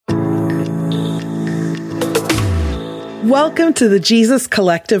Welcome to the Jesus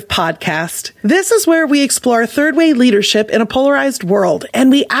Collective podcast. This is where we explore third way leadership in a polarized world, and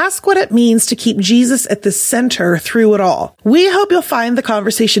we ask what it means to keep Jesus at the center through it all. We hope you'll find the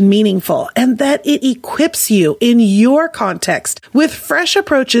conversation meaningful and that it equips you in your context with fresh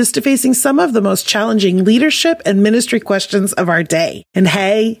approaches to facing some of the most challenging leadership and ministry questions of our day. And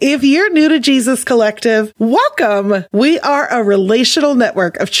hey, if you're new to Jesus Collective, welcome! We are a relational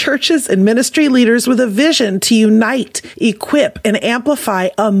network of churches and ministry leaders with a vision to unite, equip, and amplify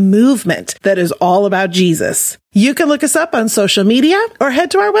a movement that is all about Jesus. You can look us up on social media or head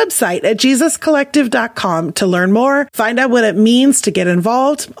to our website at JesusCollective.com to learn more, find out what it means to get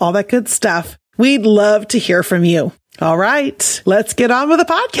involved, all that good stuff. We'd love to hear from you. All right, let's get on with the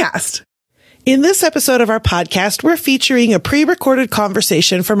podcast. In this episode of our podcast, we're featuring a pre-recorded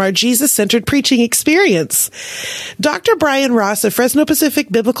conversation from our Jesus-centered preaching experience. Dr. Brian Ross of Fresno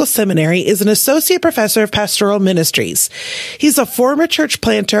Pacific Biblical Seminary is an associate professor of pastoral ministries. He's a former church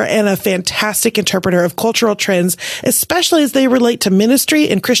planter and a fantastic interpreter of cultural trends, especially as they relate to ministry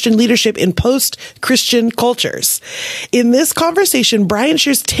and Christian leadership in post-Christian cultures. In this conversation, Brian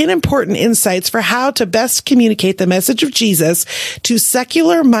shares 10 important insights for how to best communicate the message of Jesus to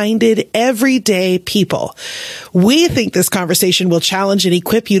secular-minded, everyday people. We think this conversation will challenge and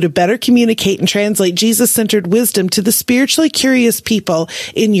equip you to better communicate and translate Jesus-centered wisdom to the spiritually curious people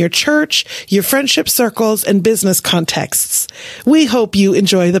in your church, your friendship circles, and business contexts. We hope you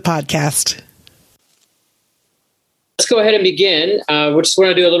enjoy the podcast. Let's go ahead and begin. We just want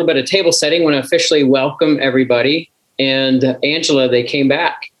to do a little bit of table setting. I want to officially welcome everybody. And Angela, they came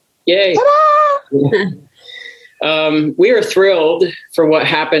back. Yay. We are thrilled for what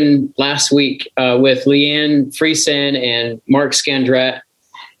happened last week with Leanne Friesen and Mark Scandrette.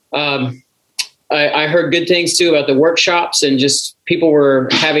 I heard good things too about the workshops, and just people were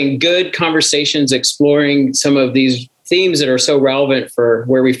having good conversations exploring some of these themes that are so relevant for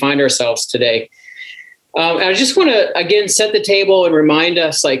where we find ourselves today. I just want to, again, set the table and remind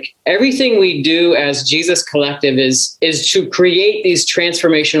us, like, everything we do as Jesus Collective is to create these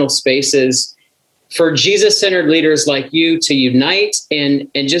transformational spaces for Jesus-centered leaders like you to unite and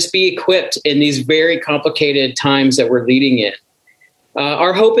just be equipped in these very complicated times that we're leading in.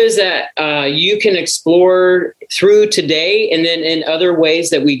 Our hope is that you can explore through today and then in other ways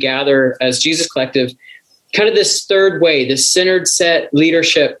that we gather as Jesus Collective, kind of this third way, this centered set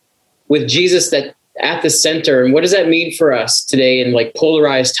leadership with Jesus that at the center. And what does that mean for us today in like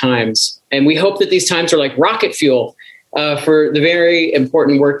polarized times? And we hope that these times are like rocket fuel for the very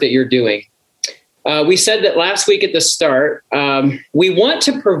important work that you're doing. We said that last week at the start, we want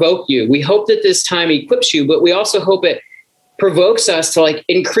to provoke you. We hope that this time equips you, but we also hope it provokes us to like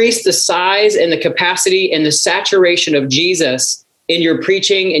increase the size and the capacity and the saturation of Jesus in your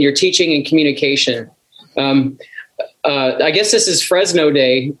preaching and your teaching and communication. I guess this is Fresno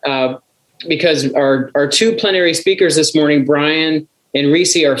Day because our two plenary speakers this morning, Brian and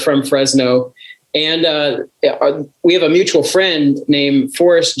Reese, are from Fresno. And we have a mutual friend named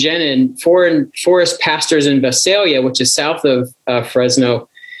Forrest Jenin. Forrest pastors in Visalia, which is south of Fresno.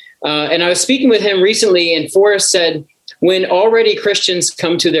 And I was speaking with him recently, and Forrest said, when already Christians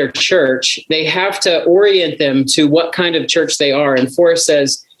come to their church, they have to orient them to what kind of church they are. And Forrest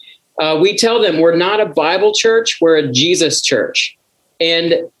says, we tell them we're not a Bible church, we're a Jesus church.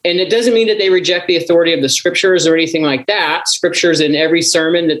 And it doesn't mean that they reject the authority of the scriptures or anything like that. Scriptures in every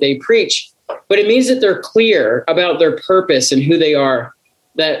sermon that they preach. But it means that they're clear about their purpose and who they are,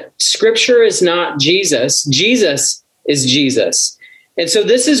 that scripture is not Jesus. Jesus is Jesus. And so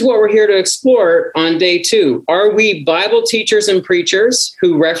this is what we're here to explore on day 2. Are we Bible teachers and preachers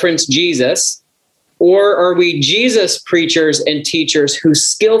who reference Jesus, or are we Jesus preachers and teachers who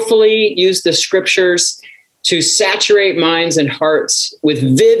skillfully use the scriptures to saturate minds and hearts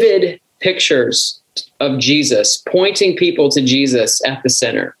with vivid pictures of Jesus, pointing people to Jesus at the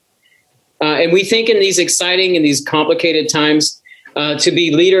center? And we think in these exciting and these complicated times to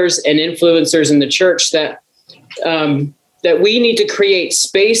be leaders and influencers in the church that we need to create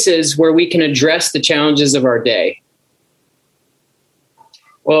spaces where we can address the challenges of our day.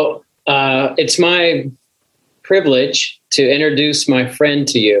 Well, it's my privilege to introduce my friend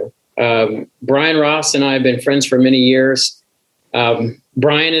to you. Brian Ross and I have been friends for many years.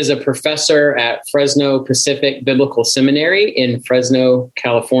 Brian is a professor at Fresno Pacific Biblical Seminary in Fresno,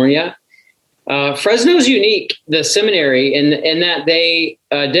 California. Fresno is unique, the seminary, in that they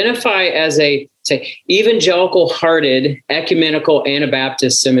identify as a evangelical-hearted, ecumenical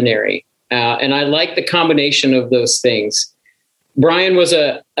Anabaptist seminary. And I like the combination of those things. Brian was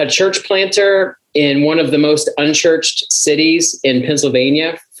a church planter in one of the most unchurched cities in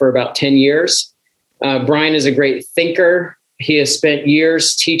Pennsylvania for about 10 years. Brian is a great thinker. He has spent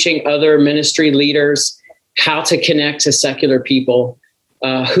years teaching other ministry leaders how to connect to secular people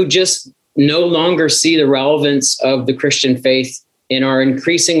who just no longer see the relevance of the Christian faith in our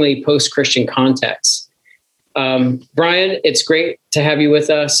increasingly post-Christian context. Brian, it's great to have you with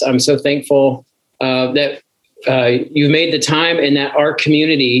us. I'm so thankful that you've made the time and that our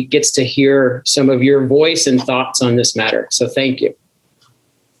community gets to hear some of your voice and thoughts on this matter. So thank you.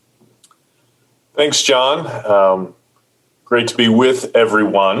 Thanks, John. Great to be with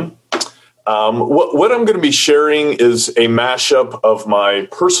everyone. What I'm going to be sharing is a mashup of my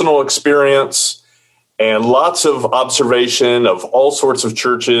personal experience and lots of observation of all sorts of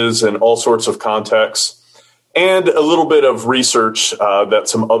churches and all sorts of contexts, and a little bit of research that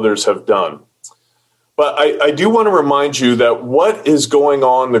some others have done. But I do want to remind you that what is going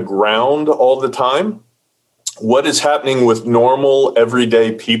on the ground all the time, what is happening with normal,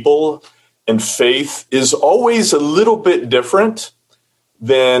 everyday people and faith is always a little bit different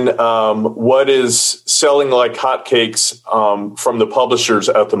than what is selling like hotcakes from the publishers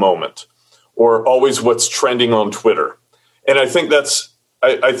at the moment, or always what's trending on Twitter. And I think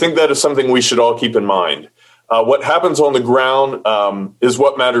that is something we should all keep in mind. What happens on the ground is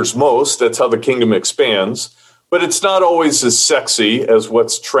what matters most. That's how the kingdom expands. But it's not always as sexy as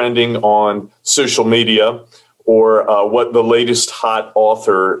what's trending on social media or what the latest hot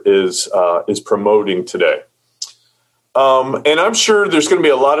author is promoting today. And I'm sure there's going to be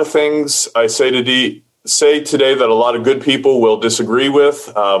a lot of things I say today that a lot of good people will disagree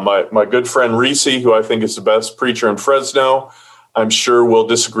with. My good friend Reese, who I think is the best preacher in Fresno, I'm sure will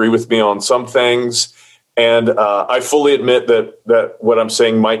disagree with me on some things. And I fully admit that what I'm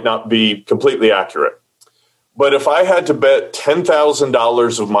saying might not be completely accurate. But if I had to bet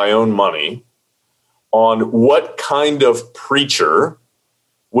 $10,000 of my own money on what kind of preacher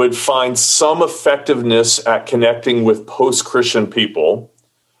would find some effectiveness at connecting with post-Christian people,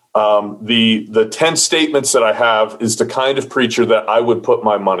 the 10 statements that I have is the kind of preacher that I would put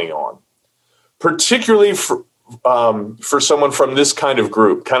my money on, particularly for someone from this kind of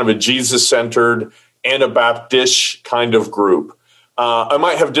group, kind of a Jesus-centered, Anabaptist kind of group. I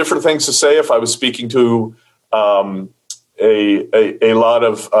might have different things to say if I was speaking to a lot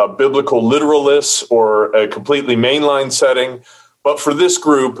of biblical literalists or a completely mainline setting. But for this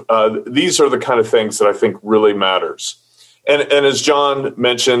group, these are the kind of things that I think really matters. And as John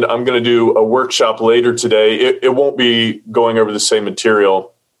mentioned, I'm going to do a workshop later today. It won't be going over the same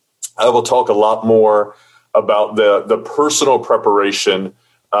material. I will talk a lot more about the personal preparation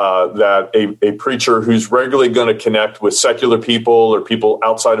that a preacher who's regularly going to connect with secular people or people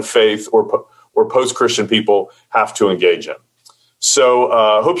outside of faith or post-Christian people have to engage in. So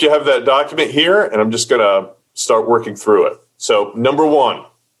I hope you have that document here, and I'm just going to start working through it. So, number one,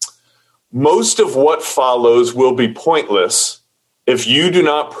 most of what follows will be pointless if you do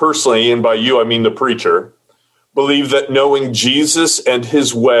not personally, and by you I mean the preacher, believe that knowing Jesus and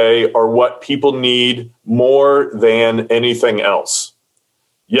his way are what people need more than anything else.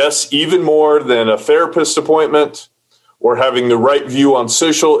 Yes, even more than a therapist appointment, or having the right view on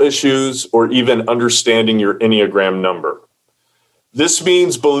social issues, or even understanding your Enneagram number. This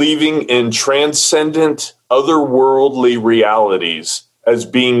means believing in transcendent, otherworldly realities as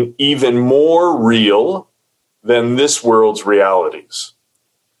being even more real than this world's realities.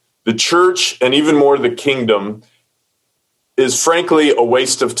 The church, and even more the kingdom, is frankly a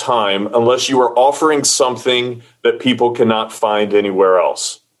waste of time unless you are offering something that people cannot find anywhere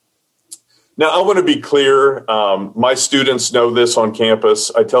else. Now, I want to be clear. My students know this on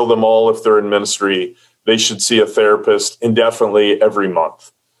campus. I tell them all, if they're in ministry, they should see a therapist indefinitely every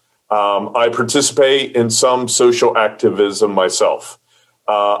month. I participate in some social activism myself.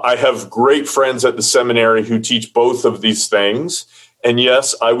 I have great friends at the seminary who teach both of these things. And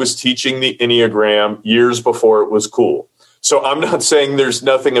yes, I was teaching the Enneagram years before it was cool. So I'm not saying there's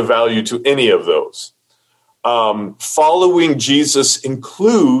nothing of value to any of those. Following Jesus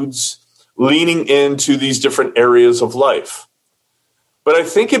includes leaning into these different areas of life. But I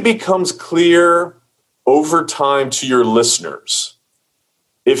think it becomes clear over time to your listeners,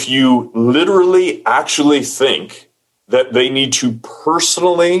 if you literally actually think that they need to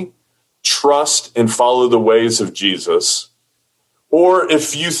personally trust and follow the ways of Jesus, or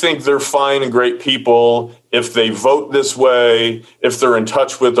if you think they're fine and great people, if they vote this way, if they're in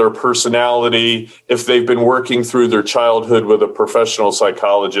touch with their personality, if they've been working through their childhood with a professional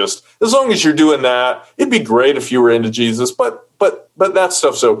psychologist, as long as you're doing that, it'd be great if you were into Jesus, but that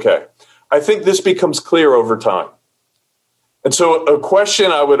stuff's okay. I think this becomes clear over time. And so a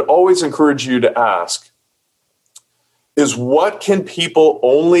question I would always encourage you to ask is what can people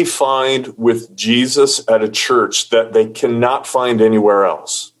only find with Jesus at a church that they cannot find anywhere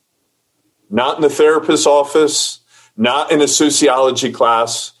else? Not in the therapist's office, not in a sociology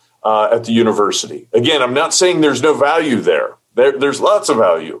class at the university. Again, I'm not saying there's no value there. There's lots of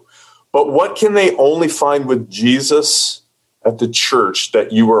value. But what can they only find with Jesus at the church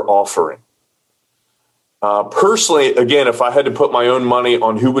that you are offering? Personally, again, if I had to put my own money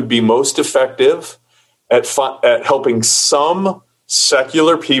on who would be most effective at helping some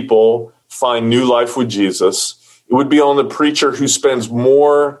secular people find new life with Jesus, it would be on the preacher who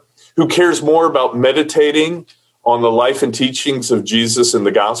cares more about meditating on the life and teachings of Jesus in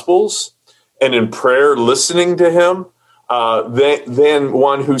the Gospels and in prayer listening to him than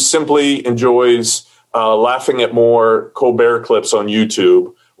one who simply enjoys laughing at more Colbert clips on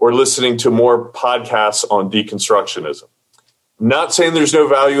YouTube or listening to more podcasts on deconstructionism. Not saying there's no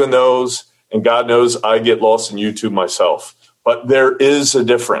value in those, and God knows I get lost in YouTube myself, but there is a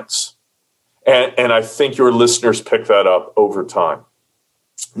difference. And I think your listeners pick that up over time.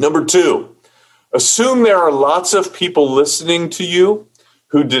 Number 2, assume there are lots of people listening to you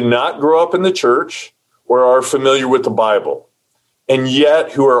who did not grow up in the church or are familiar with the Bible, and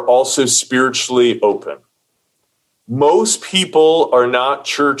yet who are also spiritually open. Most people are not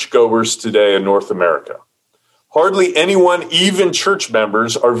churchgoers today in North America. Hardly anyone, even church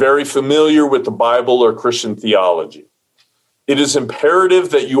members, are very familiar with the Bible or Christian theology. It is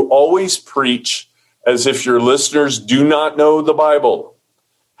imperative that you always preach as if your listeners do not know the Bible,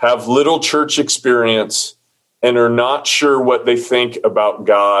 have little church experience, and are not sure what they think about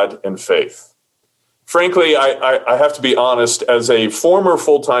God and faith. Frankly, I have to be honest, as a former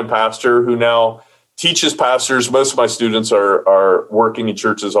full-time pastor who now teaches pastors, most of my students are working in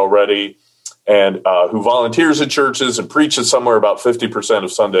churches already, and who volunteers at churches and preaches somewhere about 50%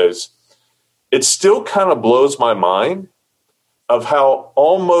 of Sundays, it still kind of blows my mind of how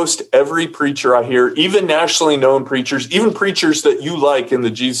almost every preacher I hear, even nationally known preachers, even preachers that you like in the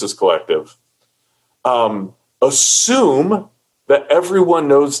Jesus Collective, assume that everyone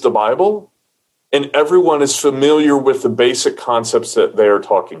knows the Bible and everyone is familiar with the basic concepts that they are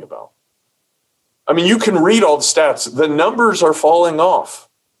talking about. I mean, you can read all the stats. The numbers are falling off.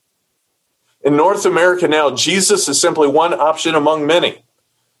 In North America now, Jesus is simply one option among many.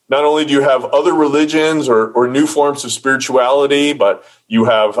 Not only do you have other religions or new forms of spirituality, but you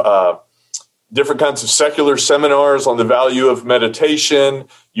have different kinds of secular seminars on the value of meditation.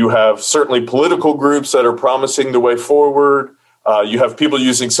 You have certainly political groups that are promising the way forward. You have people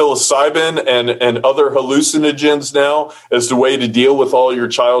using psilocybin and other hallucinogens now as the way to deal with all your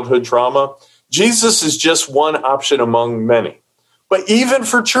childhood trauma. Jesus is just one option among many. But even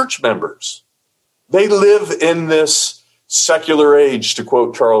for church members, they live in this secular age, to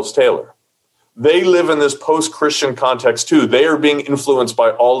quote Charles Taylor. They live in this post-Christian context too. They are being influenced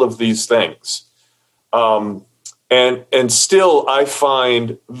by all of these things. And still, I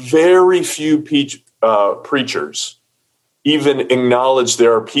find very few preachers even acknowledge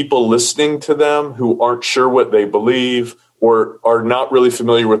there are people listening to them who aren't sure what they believe or are not really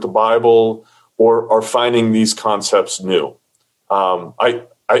familiar with the Bible or are finding these concepts new. I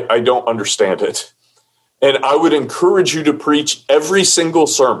don't understand it. And I would encourage you to preach every single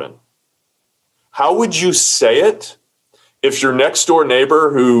sermon. How would you say it if your next door neighbor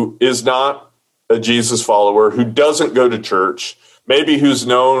who is not a Jesus follower, who doesn't go to church, maybe who's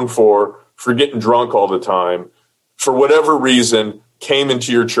known for getting drunk all the time, for whatever reason, came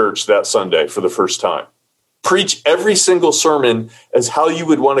into your church that Sunday for the first time? Preach every single sermon as how you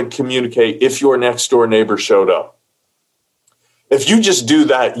would want to communicate if your next door neighbor showed up. If you just do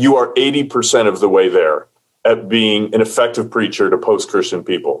that, you are 80% of the way there at being an effective preacher to post-Christian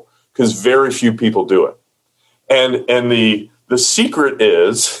people, because very few people do it. And the secret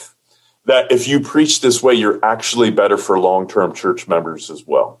is that if you preach this way, you're actually better for long-term church members as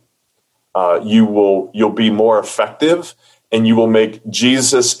well. You'll be more effective, and you will make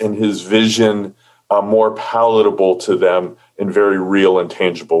Jesus and his vision more palatable to them in very real and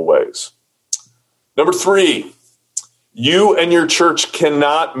tangible ways. Number 3, you and your church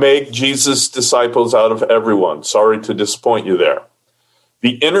cannot make Jesus disciples out of everyone. Sorry to disappoint you there.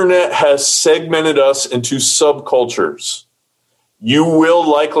 The internet has segmented us into subcultures. You will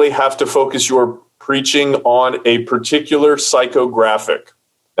likely have to focus your preaching on a particular psychographic.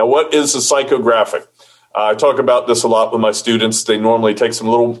 Now, what is a psychographic? I talk about this a lot with my students. They normally take them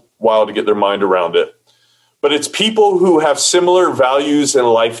a little while to get their mind around it. But it's people who have similar values and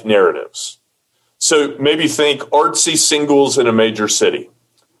life narratives. So maybe think artsy singles in a major city,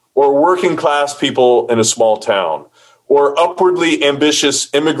 or working class people in a small town, or upwardly ambitious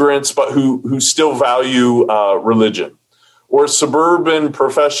immigrants, but who still value religion. or suburban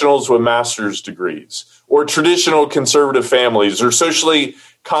professionals with master's degrees, or traditional conservative families, or socially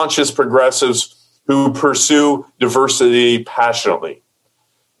conscious progressives who pursue diversity passionately.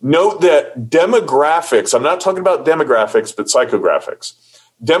 Note that demographics, I'm not talking about demographics, but psychographics.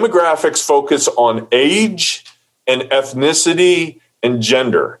 Demographics focus on age and ethnicity and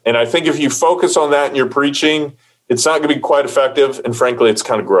gender. And I think if you focus on that in your preaching, it's not going to be quite effective. And frankly, it's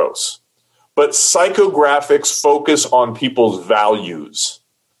kind of gross. But psychographics focus on people's values.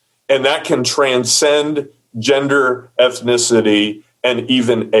 And that can transcend gender, ethnicity, and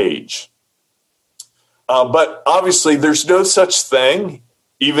even age. But obviously, there's no such thing,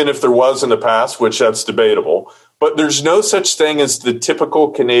 even if there was in the past, which that's debatable, but there's no such thing as the typical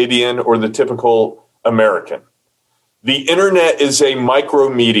Canadian or the typical American. The internet is a micro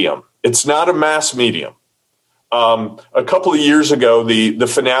medium. It's not a mass medium. A couple of years ago, the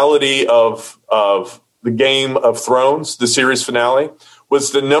finale of the Game of Thrones, the series finale,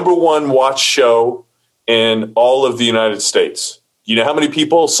 was the number one watch show in all of the United States. You know how many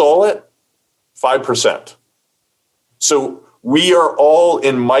people saw it? 5%. So we are all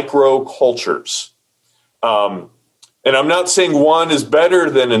in micro cultures. And I'm not saying one is better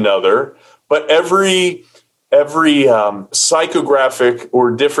than another, but every psychographic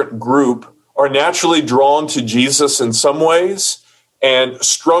or different group are naturally drawn to Jesus in some ways and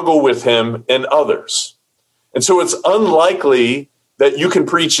struggle with him in others. And so it's unlikely that you can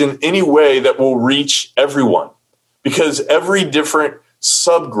preach in any way that will reach everyone, because every different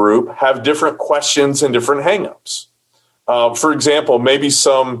subgroup have different questions and different hangups. For example, maybe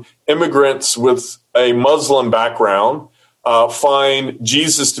some immigrants with a Muslim background find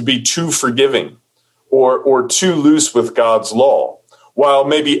Jesus to be too forgiving or too loose with God's law, while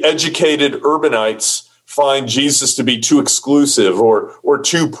maybe educated urbanites find Jesus to be too exclusive or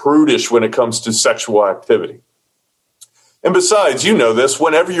too prudish when it comes to sexual activity. And besides, you know this,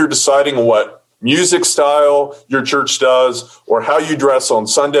 whenever you're deciding what music style your church does, or how you dress on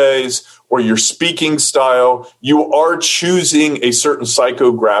Sundays, or your speaking style, you are choosing a certain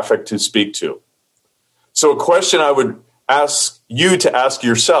psychographic to speak to. So a question I would ask you to ask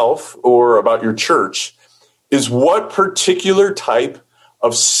yourself or about your church is, what particular type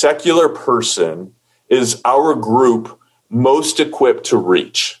of secular person is our group most equipped to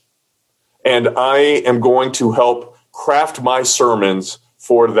reach? And I am going to help craft my sermons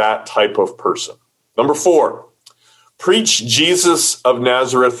for that type of person. Number 4, preach Jesus of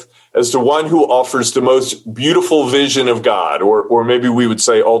Nazareth as the one who offers the most beautiful vision of God, or maybe we would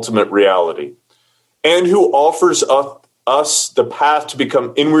say ultimate reality, and who offers us the path to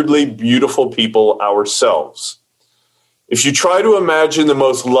become inwardly beautiful people ourselves. If you try to imagine the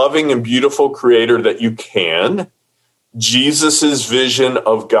most loving and beautiful creator that you can, Jesus's vision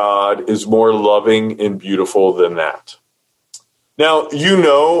of God is more loving and beautiful than that. Now, you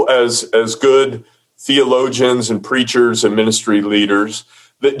know, as good theologians and preachers and ministry leaders,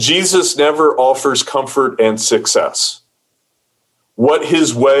 that Jesus never offers comfort and success. What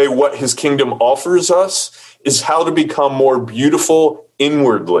his way, what his kingdom offers us is how to become more beautiful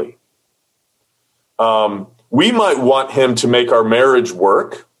inwardly. We might want him to make our marriage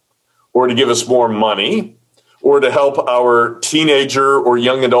work, or to give us more money, or to help our teenager or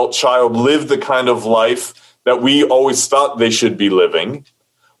young adult child live the kind of life that we always thought they should be living.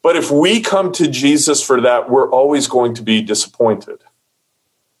 But if we come to Jesus for that, we're always going to be disappointed.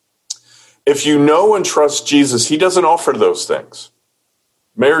 If you know and trust Jesus, he doesn't offer those things.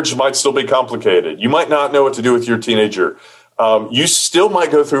 Marriage might still be complicated. You might not know what to do with your teenager. You still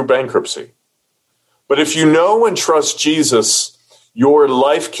might go through bankruptcy. But if you know and trust Jesus, your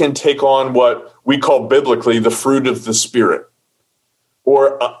life can take on what we call biblically the fruit of the Spirit.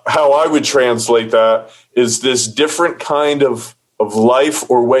 Or how I would translate that is this different kind of life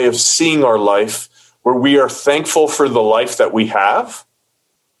or way of seeing our life, where we are thankful for the life that we have.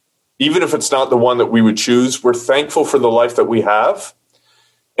 Even if it's not the one that we would choose, we're thankful for the life that we have.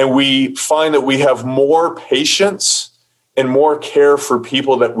 And we find that we have more patience and more care for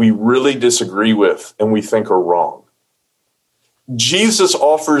people that we really disagree with and we think are wrong. Jesus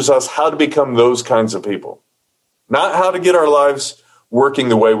offers us how to become those kinds of people, not how to get our lives working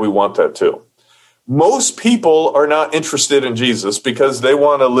the way we want that to. Most people are not interested in Jesus because they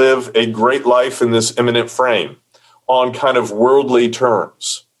want to live a great life in this imminent frame on kind of worldly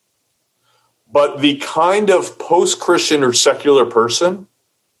terms. But the kind of post-Christian or secular person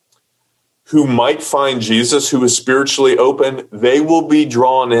who might find Jesus, who is spiritually open, they will be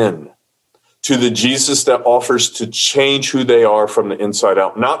drawn in to the Jesus that offers to change who they are from the inside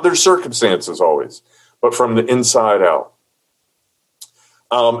out. Not their circumstances always, but from the inside out.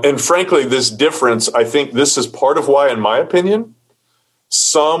 And frankly, this difference, I think this is part of why, in my opinion,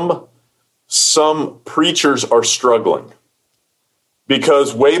 some preachers are struggling.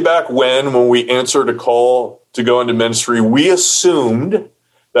 Because way back when we answered a call to go into ministry, we assumed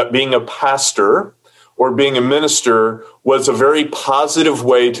that being a pastor or being a minister was a very positive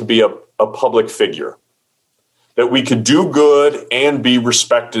way to be a public figure, that we could do good and be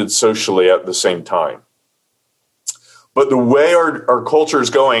respected socially at the same time. But the way our culture is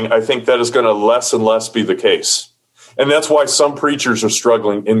going, I think that is going to less and less be the case. And that's why some preachers are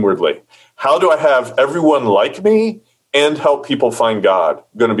struggling inwardly. How do I have everyone like me and help people find God?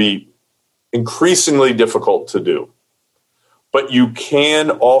 Going to be increasingly difficult to do. But you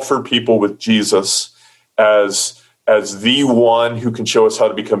can offer people with Jesus as the one who can show us how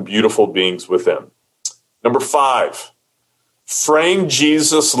to become beautiful beings with him. Number 5, frame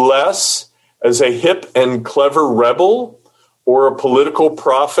Jesus less as a hip and clever rebel or a political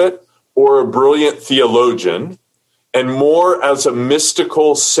prophet or a brilliant theologian, and more as a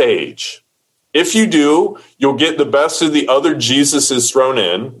mystical sage. If you do, you'll get the best of the other Jesuses thrown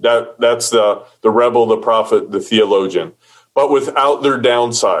in. That's the rebel, the prophet, the theologian, but without their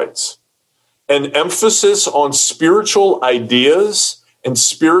downsides. An emphasis on spiritual ideas and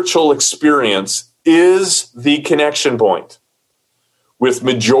spiritual experience is the connection point with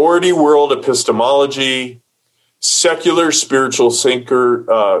majority world epistemology, secular spiritual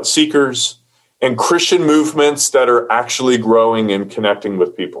seekers, and Christian movements that are actually growing and connecting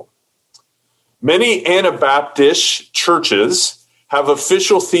with people. Many Anabaptist churches have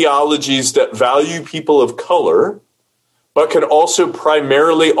official theologies that value people of color, but can also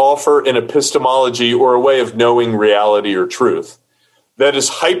primarily offer an epistemology or a way of knowing reality or truth that is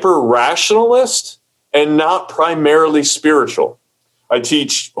hyper-rationalist and not primarily spiritual. I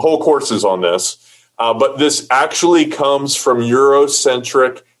teach whole courses on this, but this actually comes from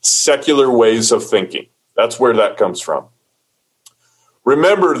Eurocentric secular ways of thinking. That's where that comes from.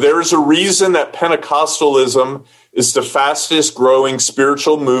 Remember, there is a reason that Pentecostalism is the fastest growing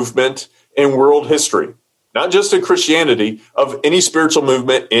spiritual movement in world history, not just in Christianity, of any spiritual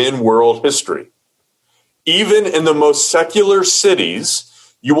movement in world history. Even in the most secular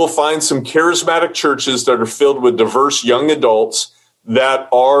cities, you will find some charismatic churches that are filled with diverse young adults that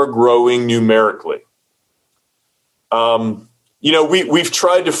are growing numerically. We've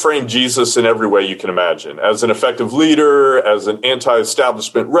tried to frame Jesus in every way you can imagine, as an effective leader, as an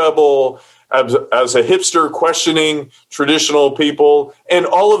anti-establishment rebel, as a hipster questioning traditional people, and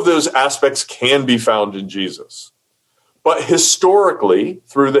all of those aspects can be found in Jesus. But historically,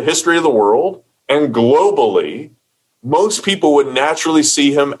 through the history of the world and globally, most people would naturally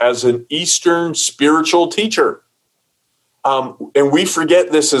see him as an Eastern spiritual teacher. And we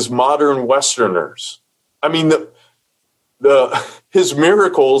forget this as modern Westerners. I mean, his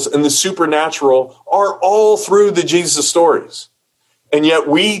miracles and the supernatural are all through the Jesus stories. And yet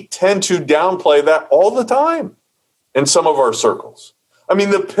we tend to downplay that all the time in some of our circles. I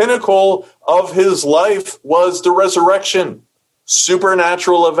mean, the pinnacle of his life was the resurrection.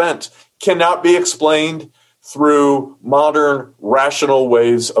 Supernatural event cannot be explained through modern rational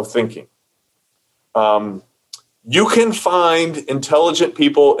ways of thinking. You can find intelligent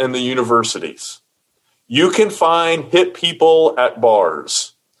people in the universities. You can find hip people at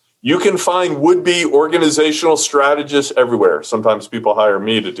bars. You can find would-be organizational strategists everywhere. Sometimes people hire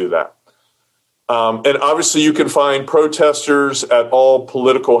me to do that. And obviously you can find protesters at all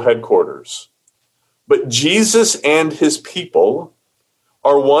political headquarters. But Jesus and his people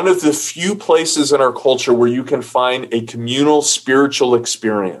are one of the few places in our culture where you can find a communal spiritual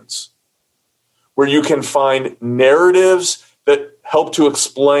experience, where you can find narratives that help to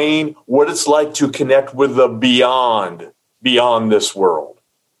explain what it's like to connect with the beyond this world,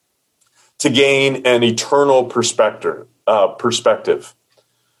 to gain an eternal perspective. I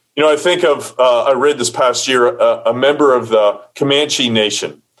think of, I read this past year, a member of the Comanche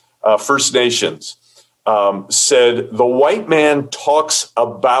Nation, First Nations, said, the white man talks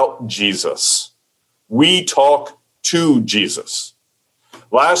about Jesus. We talk to Jesus.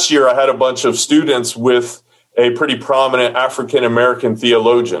 Last year, I had a bunch of students with a pretty prominent African-American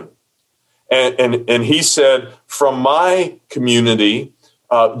theologian. And he said, from my community,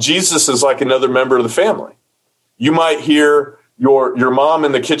 Jesus is like another member of the family. You might hear your mom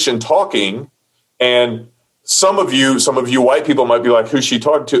in the kitchen talking, and some of you white people might be like, who's she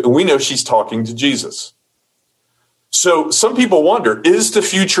talking to? And we know she's talking to Jesus. So some people wonder, is the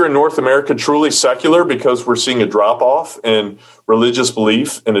future in North America truly secular because we're seeing a drop-off in religious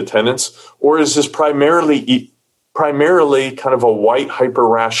belief and attendance? Or is this primarily kind of a white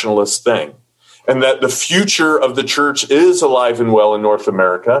hyper-rationalist thing? and that the future of the church is alive and well in North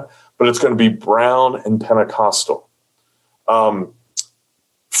America, but it's going to be brown and Pentecostal.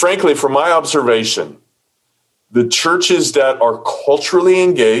 Frankly, from my observation, the churches that are culturally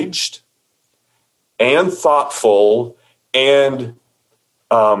engaged and thoughtful and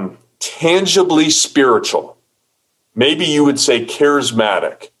tangibly spiritual, maybe you would say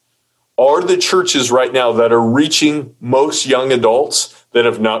charismatic, are the churches right now that are reaching most young adults that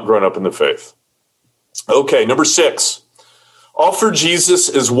have not grown up in the faith. Okay, number 6. Offer Jesus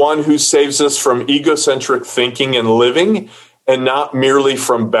as one who saves us from egocentric thinking and living, and not merely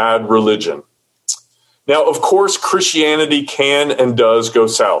from bad religion. Now, of course, Christianity can and does go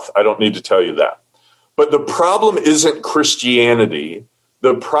south. I don't need to tell you that. But the problem isn't Christianity.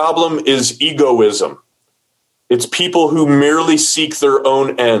 The problem is egoism. It's people who merely seek their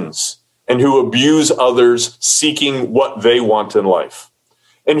own ends and who abuse others seeking what they want in life.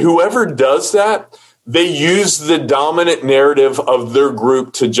 And whoever does that, they use the dominant narrative of their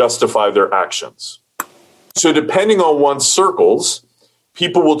group to justify their actions. So depending on one's circles,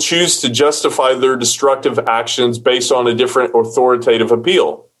 people will choose to justify their destructive actions based on a different authoritative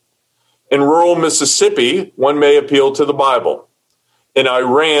appeal. In rural Mississippi, one may appeal to the Bible. In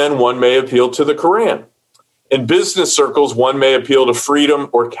Iran, one may appeal to the Quran. In business circles, one may appeal to freedom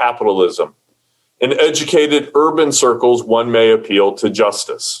or capitalism. In educated urban circles, one may appeal to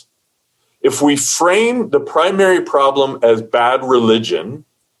justice. If we frame the primary problem as bad religion,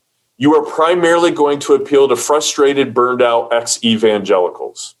 you are primarily going to appeal to frustrated, burned out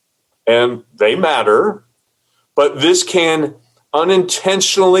ex-evangelicals. And they matter, but this can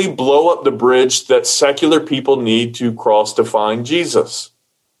unintentionally blow up the bridge that secular people need to cross to find Jesus.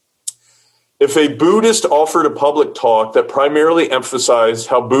 If a Buddhist offered a public talk that primarily emphasized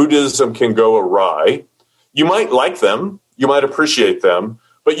how Buddhism can go awry, you might like them, you might appreciate them,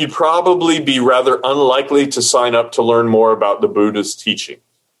 but you'd probably be rather unlikely to sign up to learn more about the Buddha's teaching.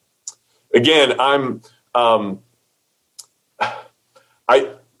 Again, I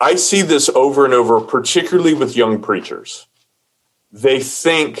see this over and over, particularly with young preachers. They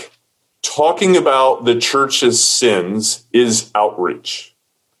think talking about the church's sins is outreach.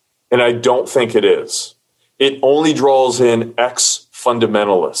 And I don't think it is. It only draws in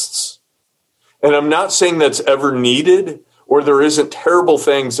ex-fundamentalists. And I'm not saying that's ever needed or there isn't terrible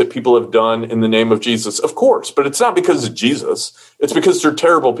things that people have done in the name of Jesus. Of course, but it's not because of Jesus. It's because they're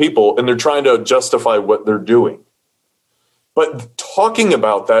terrible people and they're trying to justify what they're doing. But talking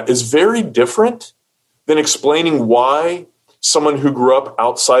about that is very different than explaining why someone who grew up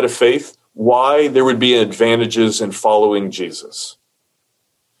outside of faith, why there would be advantages in following Jesus.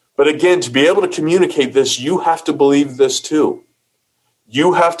 But again, to be able to communicate this, you have to believe this too.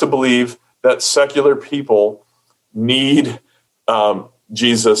 You have to believe that secular people need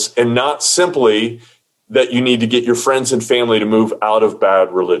Jesus and not simply that you need to get your friends and family to move out of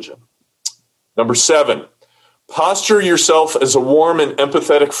bad religion. Number 7, posture yourself as a warm and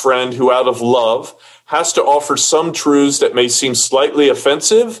empathetic friend who, out of love, has to offer some truths that may seem slightly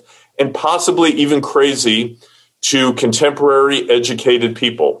offensive and possibly even crazy to contemporary educated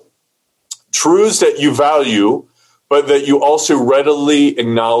people. Truths that you value, but that you also readily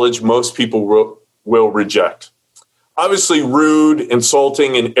acknowledge most people will reject. Obviously, rude,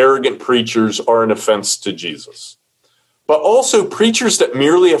 insulting, and arrogant preachers are an offense to Jesus. But also, preachers that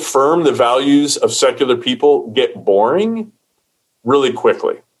merely affirm the values of secular people get boring really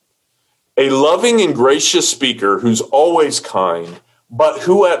quickly. A loving and gracious speaker who's always kind, but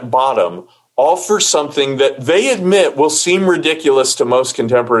who at bottom offers something that they admit will seem ridiculous to most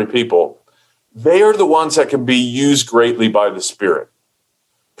contemporary people, they are the ones that can be used greatly by the Spirit.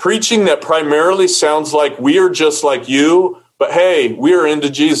 Preaching that primarily sounds like we are just like you, but hey, we are into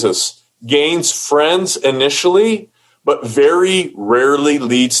Jesus, gains friends initially, but very rarely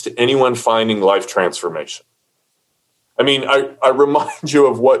leads to anyone finding life transformation. I mean, I remind you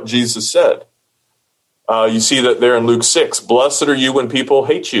of what Jesus said. You see that there in Luke 6. Blessed are you when people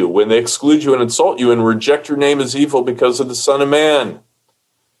hate you, when they exclude you and insult you and reject your name as evil because of the Son of Man.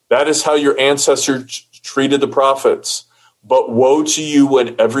 That is how your ancestors treated the prophets. But woe to you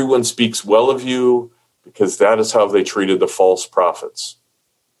when everyone speaks well of you, because that is how they treated the false prophets.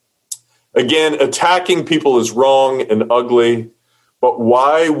 Again, attacking people is wrong and ugly, but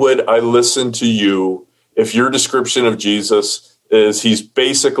why would I listen to you if your description of Jesus is he's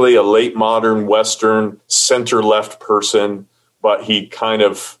basically a late modern Western center-left person, but you kind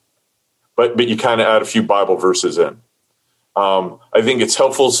of add a few Bible verses in. I think it's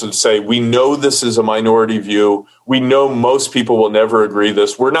helpful to say we know this is a minority view. We know most people will never agree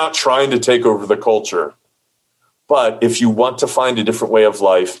this. We're not trying to take over the culture. But if you want to find a different way of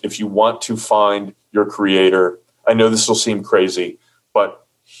life, if you want to find your creator, I know this will seem crazy, but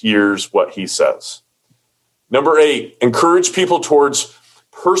here's what he says. Number 8, encourage people towards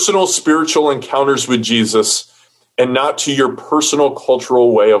personal spiritual encounters with Jesus and not to your personal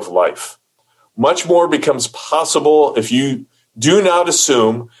cultural way of life. Much more becomes possible if you do not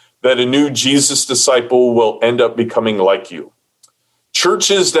assume that a new Jesus disciple will end up becoming like you.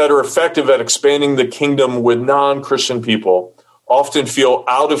 Churches that are effective at expanding the kingdom with non-Christian people often feel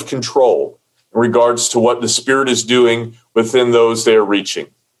out of control in regards to what the Spirit is doing within those they are reaching.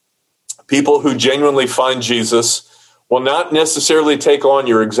 People who genuinely find Jesus will not necessarily take on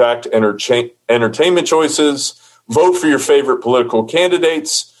your exact entertainment choices, vote for your favorite political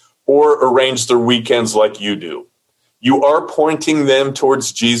candidates, or arrange their weekends like you do. You are pointing them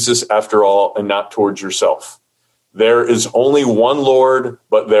towards Jesus after all, and not towards yourself. There is only one Lord,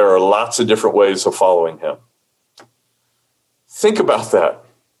 but there are lots of different ways of following him. Think about that.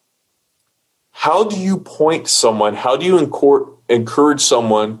 How do you point someone, how do you encourage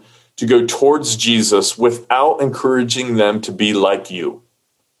someone to go towards Jesus without encouraging them to be like you?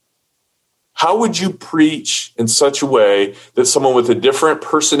 How would you preach in such a way that someone with a different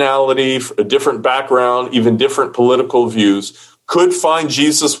personality, a different background, even different political views could find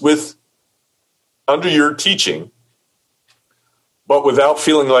Jesus under your teaching, but without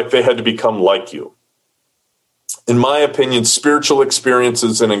feeling like they had to become like you? In my opinion, spiritual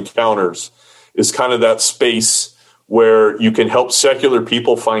experiences and encounters is kind of that space where you can help secular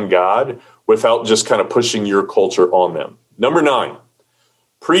people find God without just kind of pushing your culture on them. Number 9,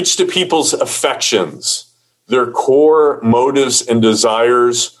 preach to people's affections, their core motives and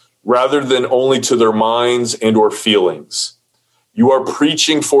desires, rather than only to their minds and or feelings. You are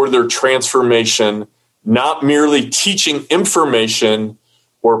preaching for their transformation, not merely teaching information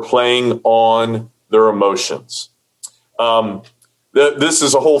or playing on their emotions. This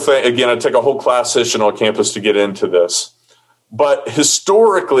is a whole thing. Again, I take a whole class session on campus to get into this. But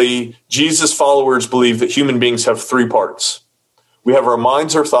historically, Jesus followers believe that human beings have 3 parts. We have our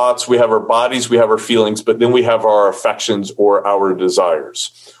minds, our thoughts, we have our bodies, we have our feelings, but then we have our affections or our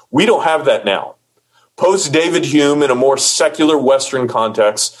desires. We don't have that now. Post David Hume, in a more secular Western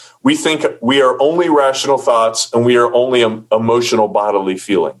context, we think we are only rational thoughts and we are only emotional bodily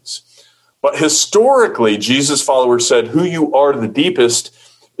feelings. But historically, Jesus followers said who you are the deepest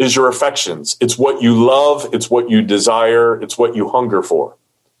is your affections. It's what you love, it's what you desire, it's what you hunger for.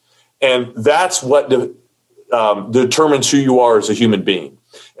 And that's what determines who you are as a human being.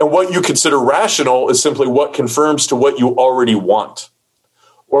 And what you consider rational is simply what confirms to what you already want.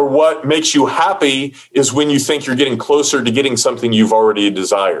 Or what makes you happy is when you think you're getting closer to getting something you've already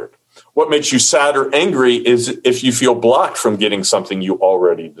desired. What makes you sad or angry is if you feel blocked from getting something you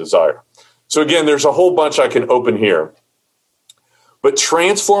already desire. So again, there's a whole bunch I can open here. But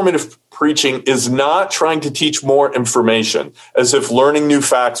transformative preaching is not trying to teach more information, as if learning new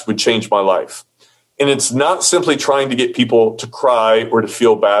facts would change my life. And it's not simply trying to get people to cry or to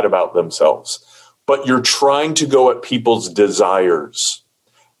feel bad about themselves, but you're trying to go at people's desires,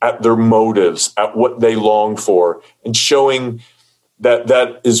 at their motives, at what they long for, and showing that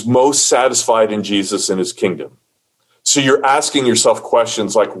that is most satisfied in Jesus and his kingdom. So you're asking yourself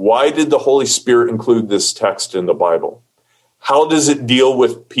questions like, why did the Holy Spirit include this text in the Bible? How does it deal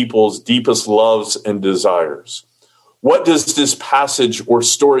with people's deepest loves and desires? What does this passage or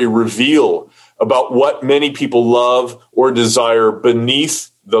story reveal about what many people love or desire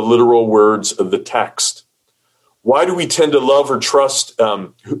beneath the literal words of the text? Why do we tend to love or trust?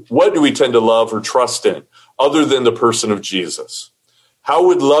 What do we tend to love or trust in other than the person of Jesus? How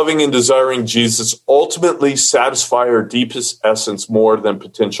would loving and desiring Jesus ultimately satisfy our deepest essence more than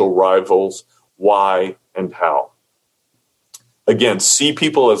potential rivals? Why and how? Again, see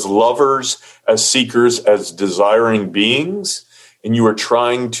people as lovers, as seekers, as desiring beings, and you are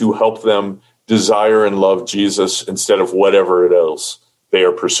trying to help them desire and love Jesus instead of whatever else they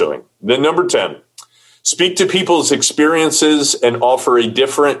are pursuing. Then number 10, speak to people's experiences and offer a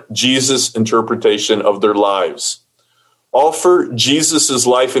different Jesus interpretation of their lives. Offer Jesus's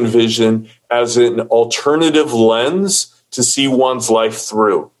life and vision as an alternative lens to see one's life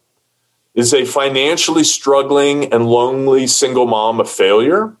through. Is a financially struggling and lonely single mom a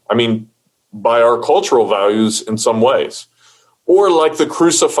failure? I mean, by our cultural values in some ways. Or like the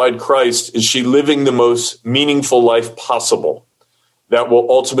crucified Christ, is she living the most meaningful life possible that will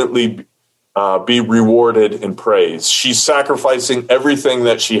ultimately be rewarded and praised? She's sacrificing everything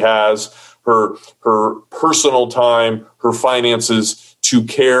that she has, her personal time, her finances, to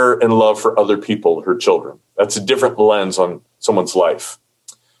care and love for other people, her children. That's a different lens on someone's life.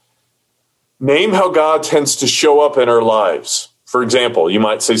 Name how God tends to show up in our lives. For example, you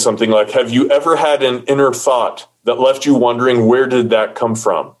might say something like, have you ever had an inner thought that left you wondering, where did that come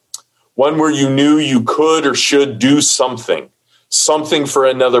from? One where you knew you could or should do something for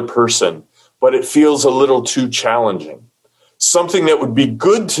another person, but it feels a little too challenging. Something that would be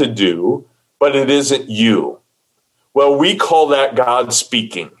good to do, but it isn't you. Well, we call that God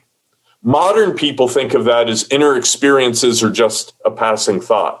speaking. Modern people think of that as inner experiences or just a passing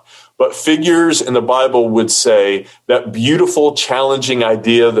thought. But figures in the Bible would say that beautiful, challenging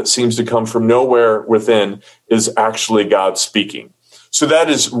idea that seems to come from nowhere within is actually God speaking. So that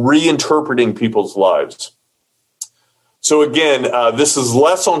is reinterpreting people's lives. So again, this is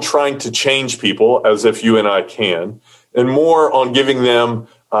less on trying to change people, as if you and I can, and more on giving them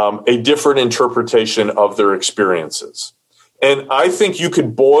a different interpretation of their experiences. And I think you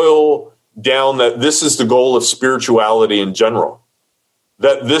could boil down that this is the goal of spirituality in general,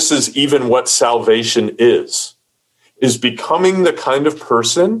 that this is even what salvation is becoming the kind of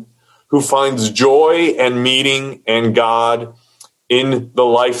person who finds joy and meaning and God in the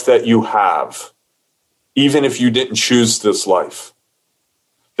life that you have, even if you didn't choose this life,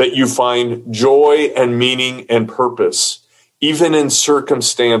 that you find joy and meaning and purpose, even in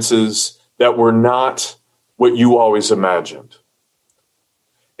circumstances that were not what you always imagined.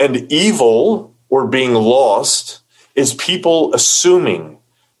 And evil, or being lost, is people assuming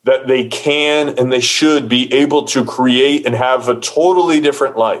that they can and they should be able to create and have a totally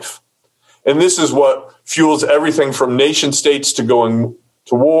different life. And this is what fuels everything from nation states to going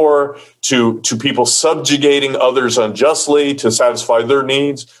to war, to people subjugating others unjustly to satisfy their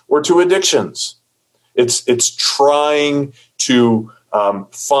needs, or to addictions. It's trying to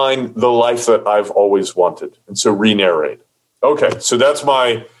find the life that I've always wanted, and so re-narrate. Okay, so that's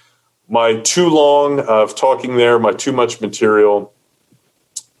my too long of talking there, my too much material,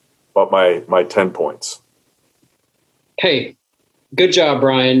 but my 10 points. Hey, good job,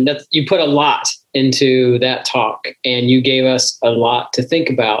 Brian. You put a lot into that talk, and you gave us a lot to think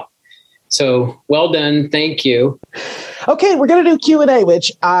about. So well done. Thank you. Okay, we're going to do Q&A,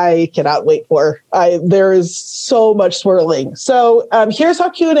 which I cannot wait for. There is so much swirling. So here's how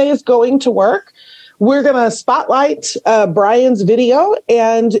Q&A is going to work. We're going to spotlight Brian's video.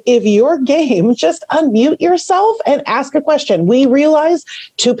 And if you're game, just unmute yourself and ask a question. We realize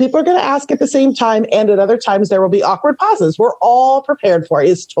two people are going to ask at the same time. And at other times, there will be awkward pauses. We're all prepared for it.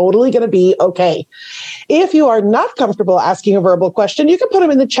 It's totally going to be okay. If you are not comfortable asking a verbal question, you can put them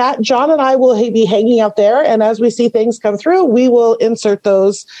in the chat. John and I will be hanging out there. And as we see things come through, we will insert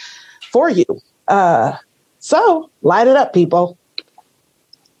those for you. So light it up, people.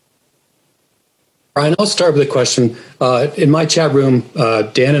 Brian, I'll start with a question. In my chat room,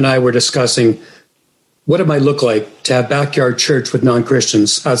 Dan and I were discussing what it might look like to have backyard church with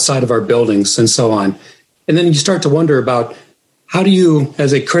non-Christians outside of our buildings and so on. And then you start to wonder about how do you,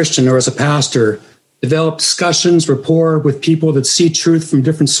 as a Christian or as a pastor, develop discussions, rapport with people that see truth from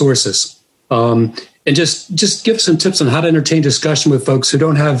different sources. And just give some tips on how to entertain discussion with folks who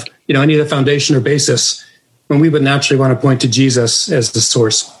don't have any of the foundation or basis when we would naturally want to point to Jesus as the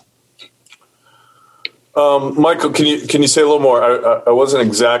source. Michael, can you say a little more? I wasn't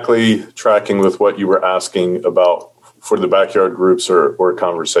exactly tracking with what you were asking about for the backyard groups or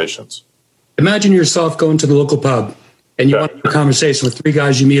conversations. Imagine yourself going to the local pub and you want to have a conversation with three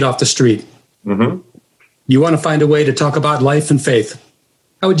guys you meet off the street. Mm-hmm. You want to find a way to talk about life and faith.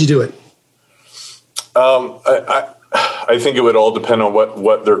 How would you do it? I think it would all depend on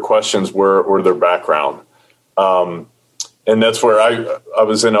what their questions were or their background. And that's where I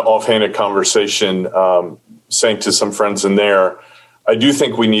was in an offhanded conversation saying to some friends in there, I do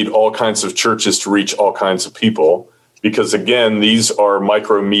think we need all kinds of churches to reach all kinds of people because, again, these are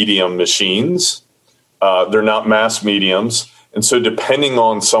micro-medium machines. They're not mass mediums. And so depending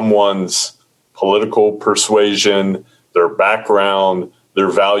on someone's political persuasion, their background, their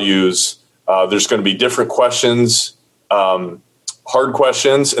values, there's going to be different questions, hard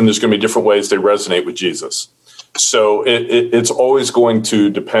questions, and there's going to be different ways they resonate with Jesus. So it's always going to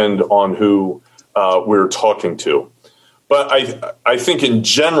depend on who we're talking to. But I think in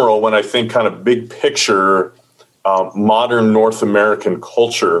general, when I think kind of big picture, modern North American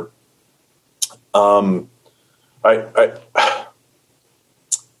culture, I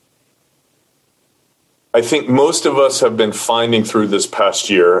think most of us have been finding through this past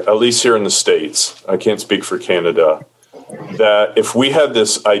year, at least here in the States, I can't speak for Canada, that if we had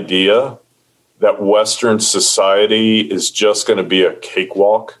this idea that Western society is just going to be a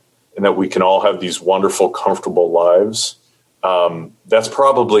cakewalk and that we can all have these wonderful, comfortable lives, that's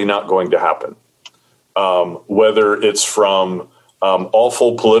probably not going to happen. Whether it's from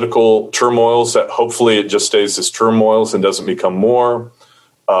awful political turmoils that hopefully it just stays as turmoils and doesn't become more,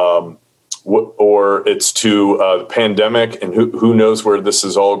 or it's to the pandemic, and who knows where this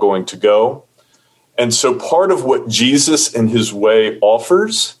is all going to go. And so part of what Jesus in his way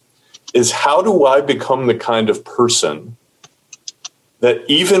offers is, how do I become the kind of person that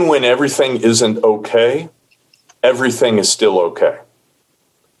even when everything isn't okay, everything is still okay?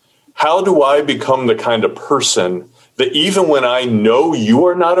 How do I become the kind of person that even when I know you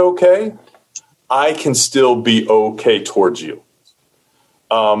are not okay, I can still be okay towards you?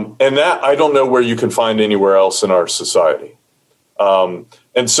 And that, I don't know where you can find anywhere else in our society.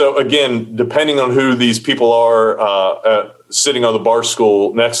 And so, again, depending on who these people are sitting on the bar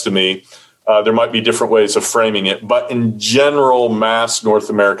stool next to me, there might be different ways of framing it. But in general, mass North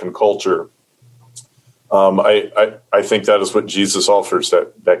American culture, I think that is what Jesus offers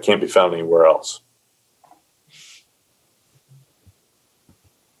that can't be found anywhere else.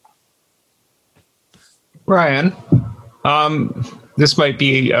 Brian, this might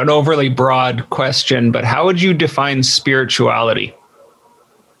be an overly broad question, but how would you define spirituality?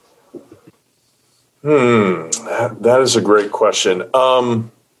 That is a great question.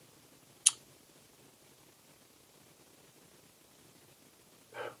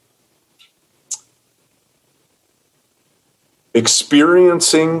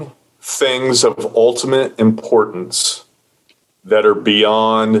 Experiencing things of ultimate importance that are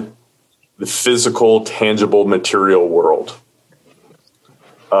beyond the physical, tangible, material world.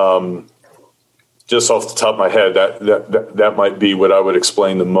 Just off the top of my head, that might be what I would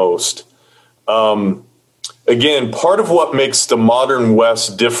explain the most. Again, part of what makes the modern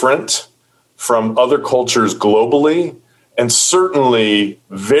West different from other cultures globally, and certainly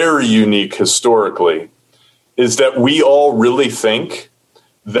very unique historically, is that we all really think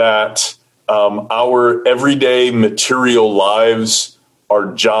that our everyday material lives,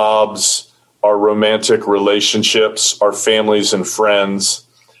 our jobs, our romantic relationships, our families and friends,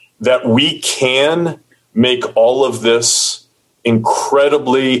 that we can make all of this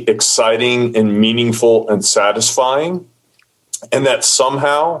incredibly exciting and meaningful and satisfying, and that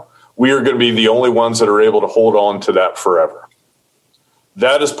somehow we are going to be the only ones that are able to hold on to that forever.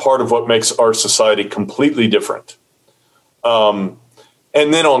 That is part of what makes our society completely different. And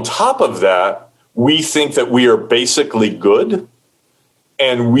then on top of that, we think that we are basically good,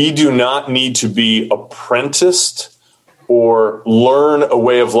 and we do not need to be apprenticed or learn a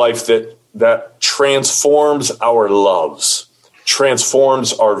way of life that transforms our loves,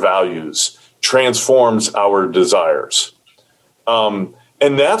 transforms our values, transforms our desires. And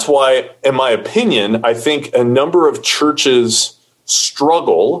that's why, in my opinion, I think a number of churches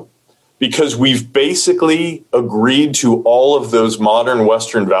struggle, because we've basically agreed to all of those modern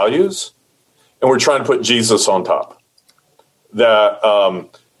Western values, and we're trying to put Jesus on top. That,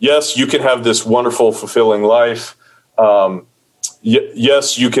 yes, you can have this wonderful, fulfilling life.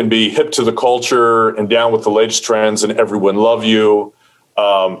 Yes, you can be hip to the culture and down with the latest trends and everyone love you.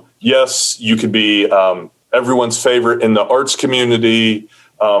 Yes, you could be everyone's favorite in the arts community.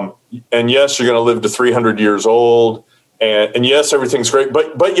 And yes, you're going to live to 300 years old. And yes, everything's great,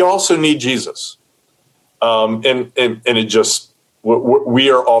 but you also need Jesus. And it just, we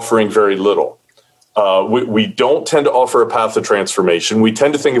are offering very little. We don't tend to offer a path of transformation. We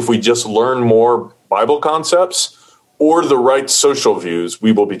tend to think if we just learn more Bible concepts or the right social views,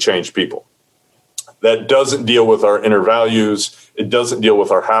 we will be changed people. That doesn't deal with our inner values. It doesn't deal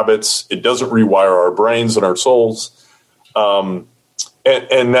with our habits. It doesn't rewire our brains and our souls. And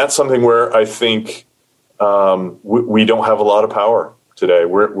that's something where I think we don't have a lot of power today.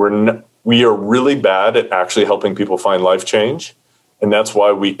 We are really bad at actually helping people find life change. And that's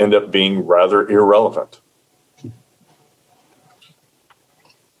why we end up being rather irrelevant.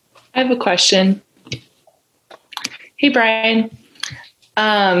 I have a question. Hey, Brian.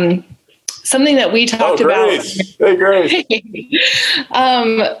 Something that we talked about. Hey, Grace.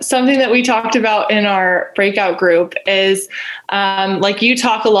 Something that we talked about in our breakout group is like you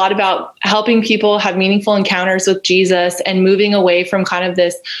talk a lot about helping people have meaningful encounters with Jesus and moving away from kind of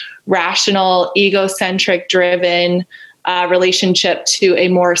this rational, egocentric driven relationship to a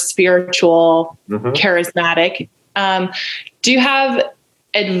more spiritual, charismatic. Do you have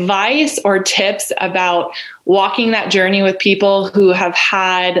advice or tips about walking that journey with people who have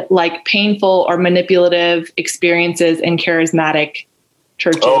had like painful or manipulative experiences in charismatic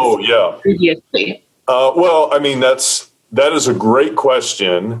churches? Oh, yeah. Previously? Well, I mean, that is a great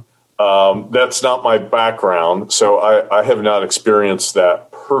question. That's not my background, so I have not experienced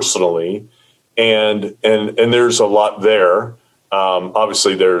that personally. And there's a lot there.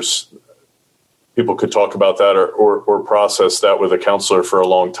 Obviously, there's people could talk about that or process that with a counselor for a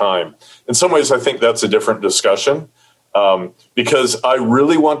long time. In some ways, I think that's a different discussion, because I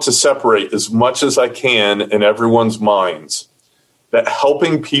really want to separate as much as I can in everyone's minds that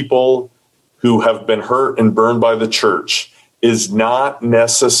helping people who have been hurt and burned by the church is not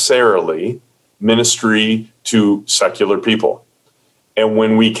necessarily ministry to secular people. And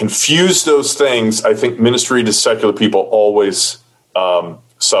when we confuse those things, I think ministry to secular people always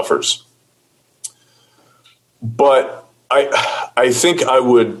suffers. But I think I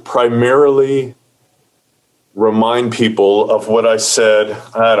would primarily remind people of what I said.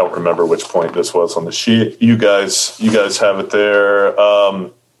 I don't remember which point this was on the sheet. You guys have it there.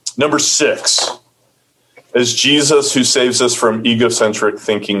 Number 6 is Jesus who saves us from egocentric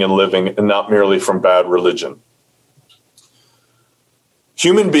thinking and living, and not merely from bad religion.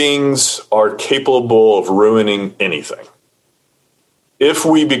 Human beings are capable of ruining anything. If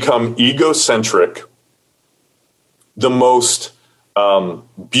we become egocentric, the most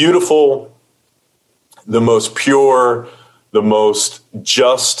beautiful, the most pure, the most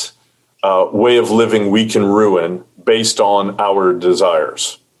just way of living we can ruin based on our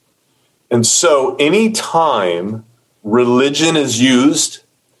desires. And so anytime religion is used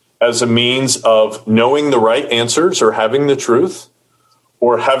as a means of knowing the right answers or having the truth,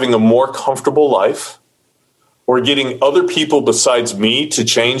 or having a more comfortable life, or getting other people besides me to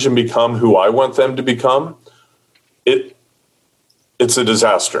change and become who I want them to become, it's a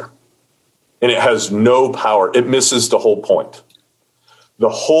disaster. And it has no power. It misses the whole point. The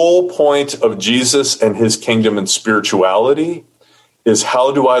whole point of Jesus and his kingdom and spirituality is,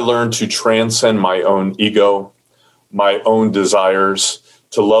 how do I learn to transcend my own ego, my own desires,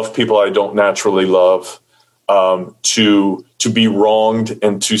 to love people I don't naturally love, to be wronged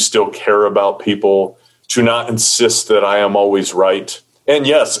and to still care about people, to not insist that I am always right. And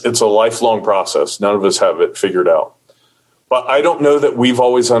yes, it's a lifelong process. None of us have it figured out. But I don't know that we've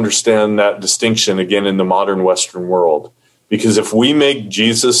always understand that distinction, again, in the modern Western world. Because if we make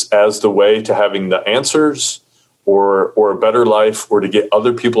Jesus as the way to having the answers or a better life, or to get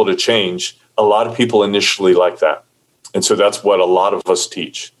other people to change, a lot of people initially like that. And so that's what a lot of us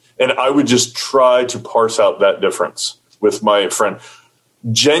teach. And I would just try to parse out that difference with my friend.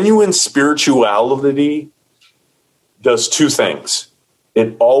 Genuine spirituality does 2 things.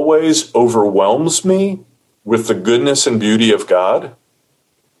 It always overwhelms me with the goodness and beauty of God.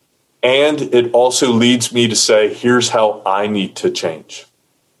 And it also leads me to say, here's how I need to change.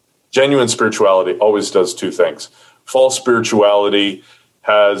 Genuine spirituality always does 2 things. False spirituality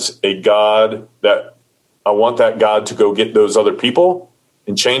has a God that I want that God to go get those other people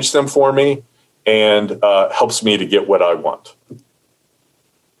and change them for me, and helps me to get what I want.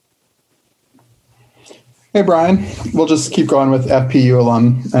 Hey, Brian, we'll just keep going with FPU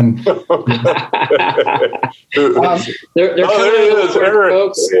alum. And they're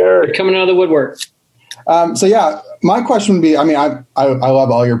coming out of the woodwork. So yeah, my question would be, I mean, I love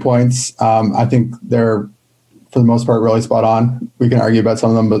all your points. I think they're, for the most part, really spot on. We can argue about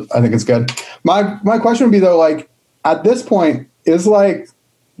some of them, but I think it's good. My question would be, though, like, at this point, is like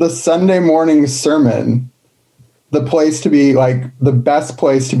the Sunday morning sermon the place to be, like the best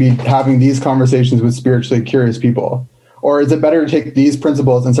place to be having these conversations with spiritually curious people? Or is it better to take these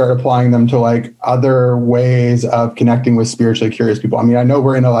principles and start applying them to like other ways of connecting with spiritually curious people? I mean, I know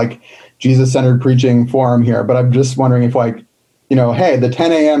we're in a like Jesus-centered preaching forum here, but I'm just wondering if, like, you know, hey, the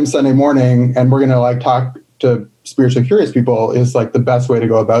 10 a.m. Sunday morning and we're going to like talk to spiritually curious people is like the best way to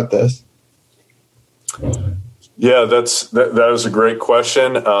go about this. Yeah, that is a great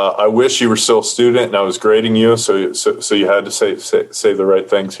question. I wish you were still a student and I was grading you, so you had to say the right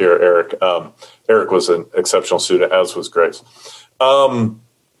things here, Eric. Eric was an exceptional student, as was Grace.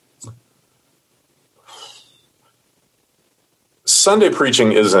 Sunday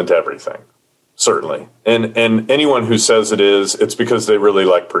preaching isn't everything, certainly, and anyone who says it is, it's because they really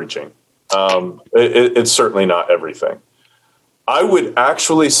like preaching. It's certainly not everything. I would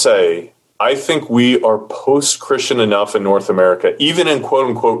actually say, I think we are post-Christian enough in North America, even in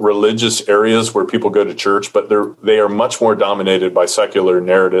quote-unquote religious areas where people go to church, but they are much more dominated by secular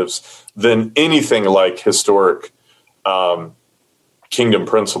narratives than anything like historic kingdom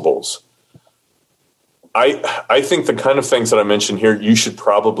principles. I think the kind of things that I mentioned here, you should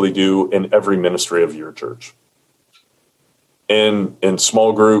probably do in every ministry of your church. In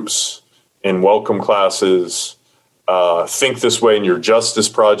small groups, in welcome classes, think this way in your justice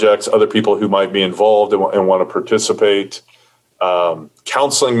projects, other people who might be involved and want to participate,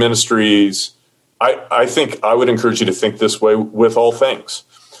 counseling ministries. I think I would encourage you to think this way with all things,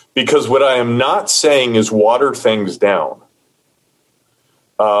 because what I am not saying is water things down.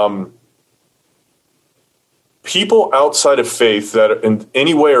 people outside of faith that in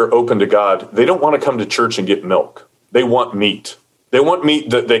any way are open to God, they don't want to come to church and get milk. They want meat. They want meat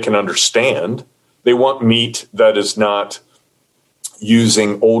that they can understand. They want meat that is not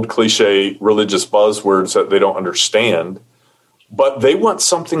using old cliche religious buzzwords that they don't understand, but they want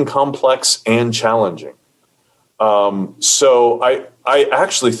something complex and challenging. So I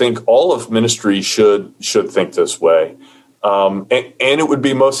actually think all of ministry should think this way. And it would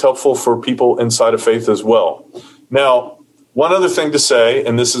be most helpful for people inside of faith as well. Now, one other thing to say,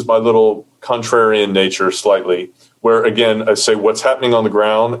 and this is my little contrarian nature slightly, where again, I say what's happening on the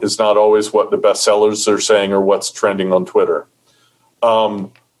ground is not always what the bestsellers are saying or what's trending on Twitter.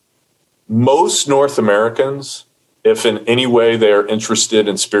 Most North Americans, if in any way they are interested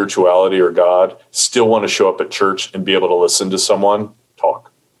in spirituality or God, still want to show up at church and be able to listen to someone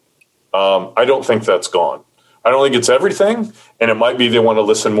talk. I don't think that's gone. I don't think it's everything, and it might be they want to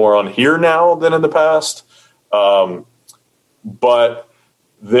listen more on here now than in the past. But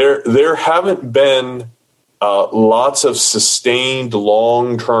there haven't been lots of sustained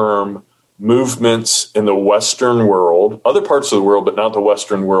long-term movements in the Western world, other parts of the world, but not the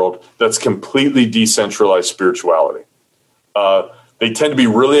Western world, that's completely decentralized spirituality. They tend to be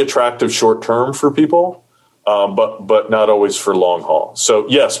really attractive short-term for people, but not always for long haul. So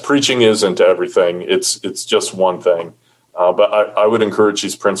yes, preaching isn't everything. It's just one thing. But I would encourage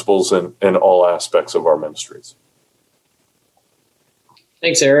these principles in all aspects of our ministries.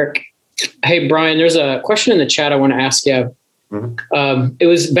 Thanks, Eric. Hey, Brian, there's a question in the chat I want to ask you. Mm-hmm. It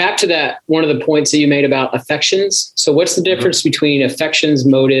was back to that one of the points that you made about affections. So what's the difference between affections,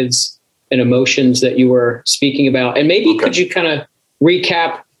 motives, and emotions that you were speaking about? And maybe could you kind of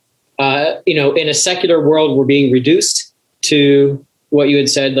recap, in a secular world, we're being reduced to what you had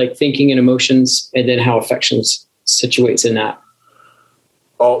said, like thinking and emotions, and then how affections situates in that.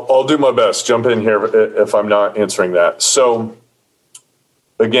 I'll do my best. Jump in here if I'm not answering that. So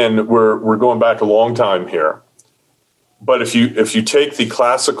again, we're going back a long time here. But if you take the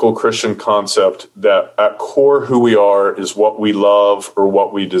classical Christian concept that at core who we are is what we love or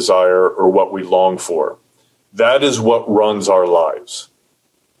what we desire or what we long for, that is what runs our lives.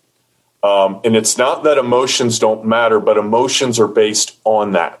 And it's not that emotions don't matter, but emotions are based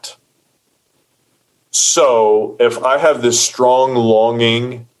on that. So if I have this strong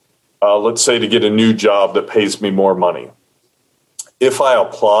longing, let's say to get a new job that pays me more money, if I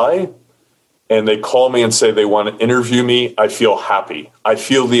apply and they call me and say they want to interview me, I feel happy. I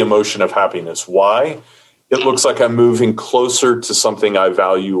feel the emotion of happiness. Why? It looks like I'm moving closer to something I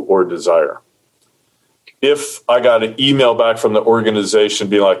value or desire. If I got an email back from the organization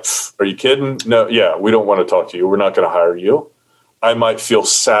being like, are you kidding? No, yeah, we don't want to talk to you. We're not going to hire you. I might feel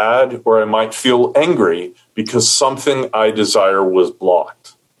sad or I might feel angry because something I desire was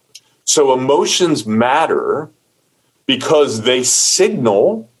blocked. So emotions matter because they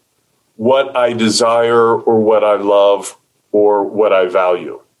signal what I desire or what I love or what I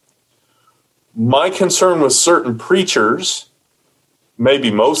value. My concern with certain preachers,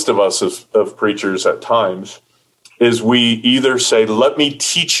 maybe most of us of preachers at times, is we either say, let me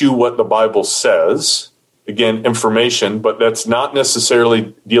teach you what the Bible says, again, information, but that's not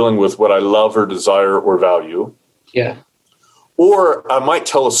necessarily dealing with what I love or desire or value. Yeah. Or I might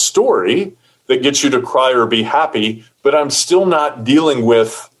tell a story that gets you to cry or be happy, but I'm still not dealing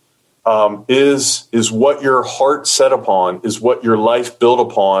with is what your heart set upon, is what your life built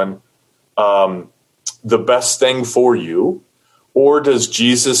upon the best thing for you, or does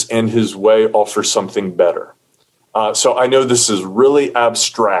Jesus and his way offer something better? So I know this is really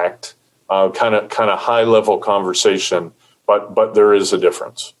abstract, kind of high level conversation, but there is a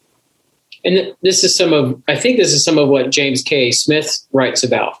difference. And this is some of what James K. Smith writes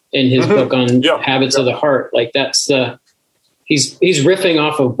about in his book on habits of the heart. Like he's riffing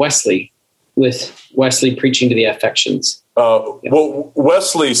off of Wesley, with Wesley preaching to the affections. Well,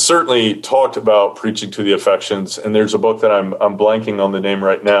 Wesley certainly talked about preaching to the affections, and there's a book that I'm blanking on the name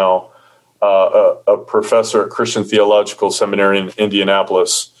right now. A professor at Christian Theological Seminary in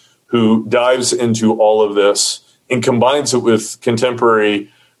Indianapolis who dives into all of this and combines it with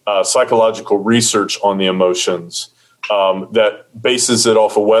contemporary psychological research on the emotions that bases it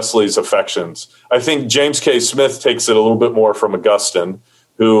off of Wesley's affections. I think James K. Smith takes it a little bit more from Augustine,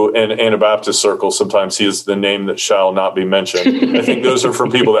 who in Anabaptist circles, sometimes he is the name that shall not be mentioned. I think those are for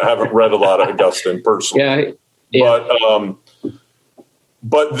people that haven't read a lot of Augustine personally. Yeah.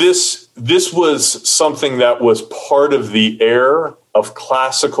 But this was something that was part of the air of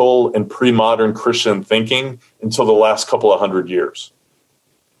classical and pre-modern Christian thinking until the last couple of 100 years.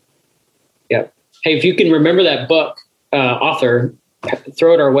 Yeah. Hey, if you can remember that book author,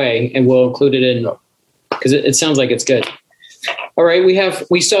 throw it our way, and we'll include it in because it sounds like it's good. All right,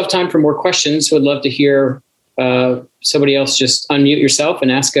 we still have time for more questions. So I'd love to hear somebody else just unmute yourself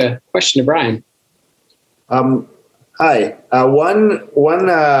and ask a question to Brian. Hi.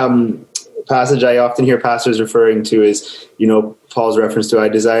 One passage I often hear pastors referring to is, Paul's reference to, I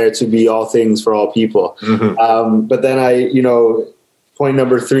desire to be all things for all people. Mm-hmm. But then point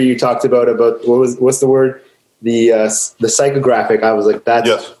number 3, you talked about what's the word? The psychographic. I was like,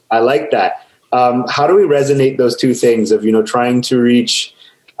 yes. I like that. How do we resonate those two things of, trying to reach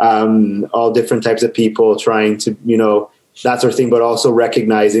all different types of people, trying to, that sort of thing, but also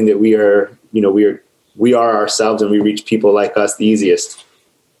recognizing that we are ourselves and we reach people like us the easiest?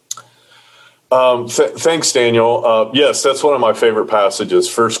 Thanks, Daniel. Yes, that's one of my favorite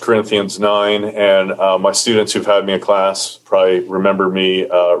passages, 1 Corinthians 9. And my students who've had me in class probably remember me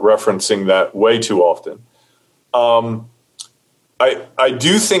referencing that way too often. I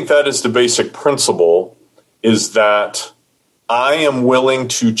do think that is the basic principle, is that I am willing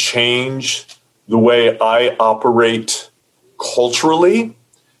to change the way I operate culturally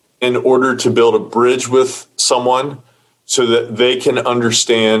in order to build a bridge with someone so that they can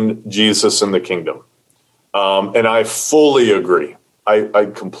understand Jesus and the kingdom. And I fully agree.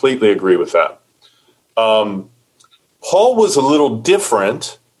 I completely agree with that. Paul was a little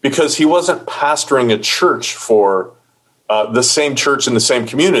different because he wasn't pastoring a church for the same church in the same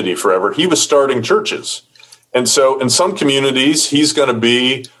community forever. He was starting churches. And so in some communities, he's going to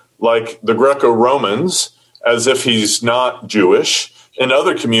be like the Greco-Romans, as if he's not Jewish. In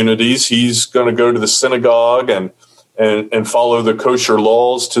other communities, he's going to go to the synagogue and follow the kosher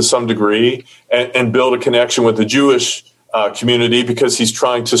laws to some degree and build a connection with the Jewish community because he's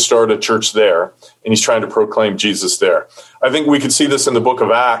trying to start a church there and he's trying to proclaim Jesus there. I think we could see this in the book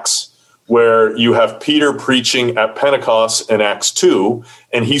of Acts, where you have Peter preaching at Pentecost in Acts 2,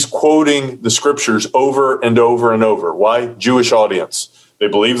 and he's quoting the scriptures over and over and over. Why? Jewish audience. They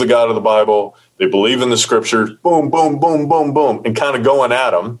believe the God of the Bible. They believe in the scriptures. Boom, boom, boom, boom, boom, and kind of going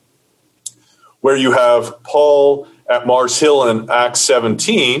at them. Where you have Paul at Mars Hill in Acts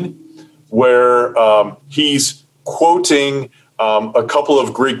 17, where he's quoting a couple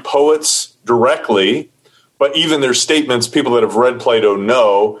of Greek poets directly, but even their statements, people that have read Plato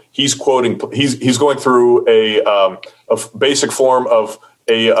know he's quoting. He's going through a basic form of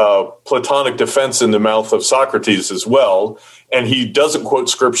a Platonic defense in the mouth of Socrates as well, and he doesn't quote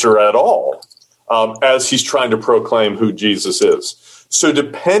scripture at all as he's trying to proclaim who Jesus is. So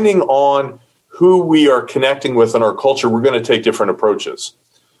depending on who we are connecting with in our culture, we're going to take different approaches.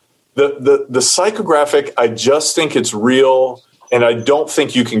 The psychographic, I just think it's real, and I don't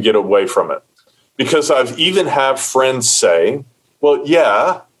think you can get away from it. Because I've even had friends say, well,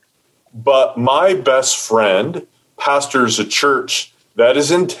 yeah, but my best friend pastors a church that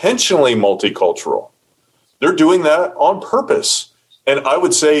is intentionally multicultural. They're doing that on purpose. And I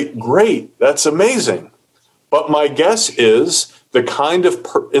would say, great, that's amazing. But my guess is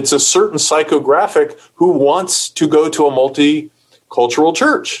it's a certain psychographic who wants to go to a multicultural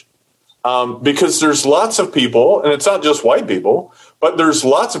church. Because there's lots of people, and it's not just white people, but there's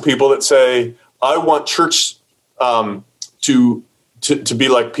lots of people that say, I want church to be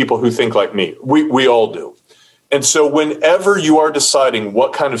like people who think like me. We all do. And so whenever you are deciding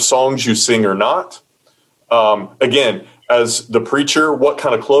what kind of songs you sing or not, again, as the preacher, what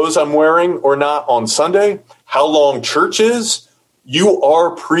kind of clothes I'm wearing or not on Sunday, how long church is, you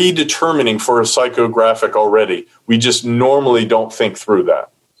are predetermining for a psychographic already. We just normally don't think through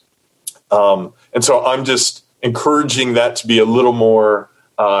that. And so I'm just encouraging that to be a little more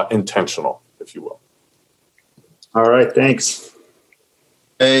intentional, if you will. All right, thanks.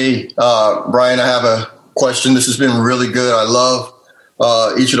 Hey, Brian, I have a question. This has been really good. I love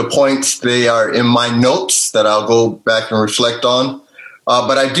each of the points. They are in my notes that I'll go back and reflect on.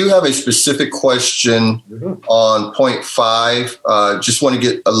 But I do have a specific question on point 5. Just want to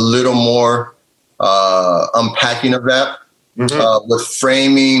get a little more unpacking of that with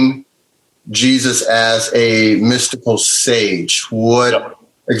framing Jesus as a mystical sage. What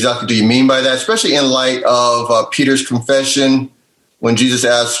exactly do you mean by that? Especially in light of Peter's confession when Jesus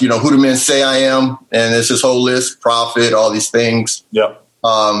asks, who do men say I am? And it's this whole list, prophet, all these things.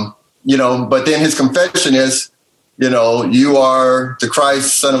 But then his confession is, you are the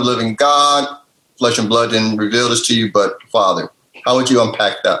Christ, Son of the living God. Flesh and blood didn't reveal this to you, but Father. How would you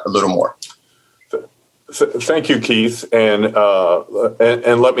unpack that a little more? Thank you, Keith, and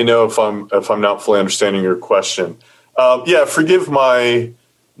let me know if I'm not fully understanding your question. Forgive my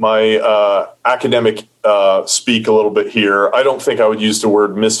academic speak a little bit here. I don't think I would use the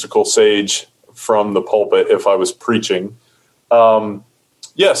word mystical sage from the pulpit if I was preaching.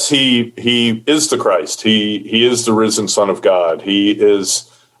 Yes, he is the Christ. He is the risen Son of God. He is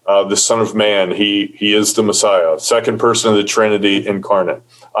the Son of Man. He is the Messiah, second person of the Trinity incarnate.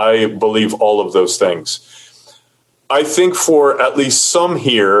 I believe all of those things. I think for at least some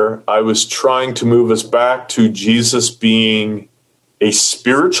here, I was trying to move us back to Jesus being a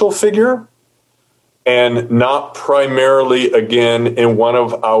spiritual figure and not primarily, again, in one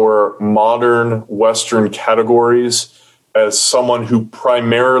of our modern Western categories as someone who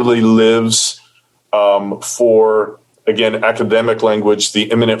primarily lives for, again, academic language, the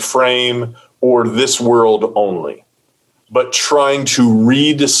immanent frame or this world only, but trying to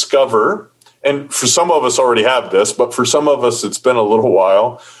rediscover. And for some of us already have this, but for some of us, it's been a little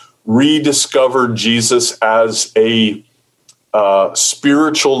while, rediscover Jesus as a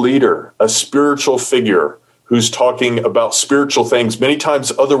spiritual leader, a spiritual figure who's talking about spiritual things, many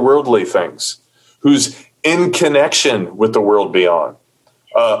times otherworldly things, who's in connection with the world beyond.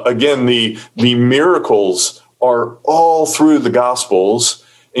 Again, the miracles are all through the Gospels.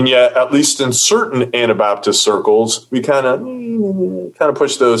 And yet, at least in certain Anabaptist circles, we kind of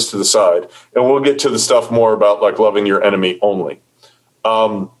push those to the side, and we'll get to the stuff more about like loving your enemy only.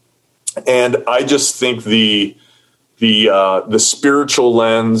 And I just think the spiritual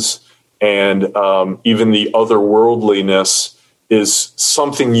lens and even the otherworldliness is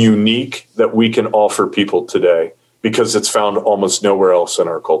something unique that we can offer people today because it's found almost nowhere else in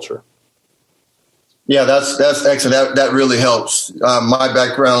our culture. Yeah, that's excellent. That really helps. My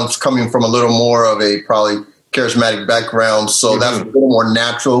background's coming from a little more of a probably charismatic background, so that's a little more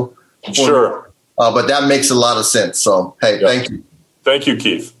natural. Sure. But that makes a lot of sense. So, hey, thank you. Thank you,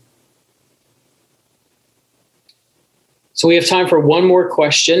 Keith. So we have time for one more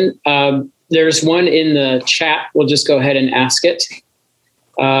question. There's one in the chat. We'll just go ahead and ask it.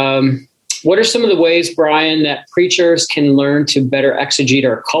 What are some of the ways, Brian, that preachers can learn to better exegete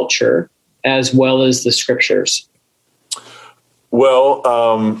our culture as well as the scriptures? Well,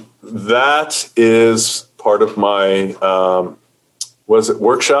 that is part of my,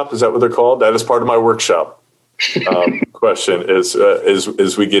 workshop? Is that what they're called? That is part of my workshop question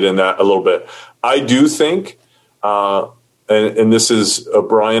as we get in that a little bit. I do think, and this is a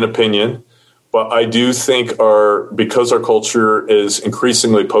Brian opinion, but I do think because our culture is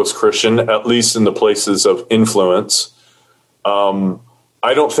increasingly post-Christian, at least in the places of influence,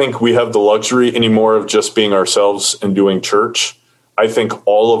 I don't think we have the luxury anymore of just being ourselves and doing church. I think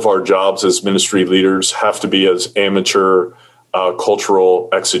all of our jobs as ministry leaders have to be as amateur cultural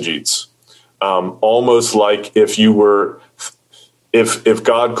exegetes. Almost like if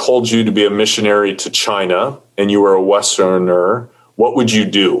God called you to be a missionary to China and you were a Westerner, what would you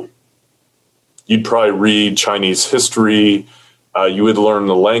do? You'd probably read Chinese history. You would learn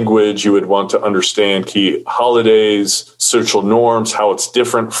the language. You would want to understand key holidays, social norms, how it's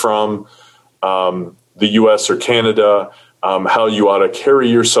different from the U.S. or Canada, how you ought to carry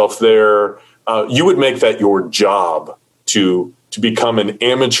yourself there. You would make that your job to become an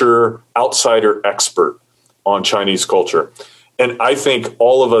amateur outsider expert on Chinese culture. And I think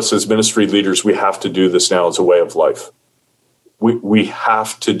all of us as ministry leaders, we have to do this now as a way of life. We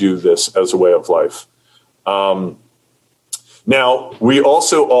have to do this as a way of life. Now, we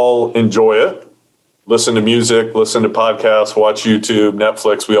also all enjoy it. Listen to music, listen to podcasts, watch YouTube,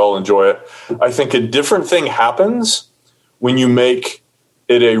 Netflix. We all enjoy it. I think a different thing happens when you make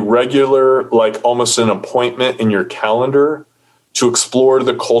it a regular, like almost an appointment in your calendar to explore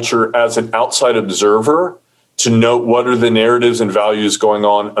the culture as an outside observer, to note what are the narratives and values going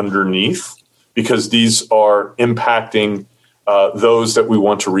on underneath, because these are impacting those that we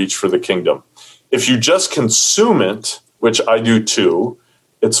want to reach for the kingdom. If you just consume it, which I do too,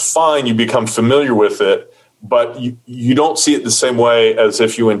 it's fine. You become familiar with it, but you don't see it the same way as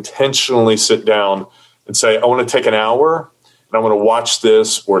if you intentionally sit down and say, I want to take an hour and I want to watch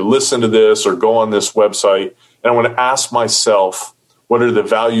this or listen to this or go on this website. And I want to ask myself, what are the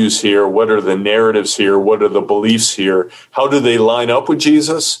values here? What are the narratives here? What are the beliefs here? How do they line up with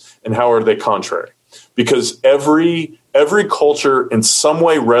Jesus? And how are they contrary? Because every culture in some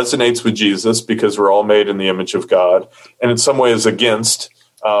way resonates with Jesus because we're all made in the image of God, and in some way is against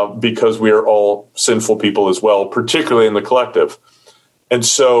because we are all sinful people as well, particularly in the collective. And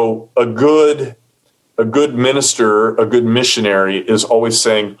so a good minister, a good missionary is always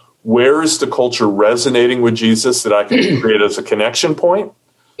saying, where is the culture resonating with Jesus that I can create as a connection point?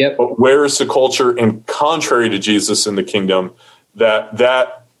 Yep. But where is the culture in contrary to Jesus in the kingdom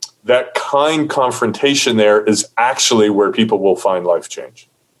that kind confrontation there is actually where people will find life change.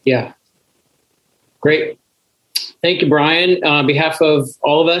 Yeah. Great. Thank you, Brian. On behalf of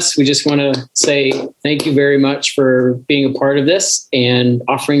all of us, we just want to say thank you very much for being a part of this and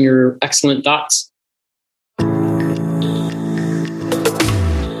offering your excellent thoughts.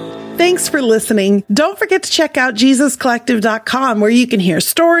 Thanks for listening. Don't forget to check out JesusCollective.com, where you can hear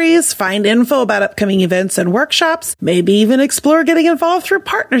stories, find info about upcoming events and workshops, maybe even explore getting involved through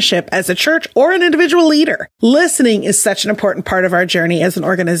partnership as a church or an individual leader. Listening is such an important part of our journey as an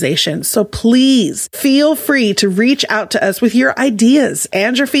organization, so please feel free to reach out to us with your ideas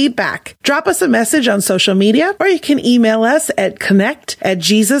and your feedback. Drop us a message on social media, or you can email us at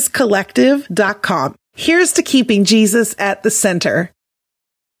connect@JesusCollective.com. Here's to keeping Jesus at the center.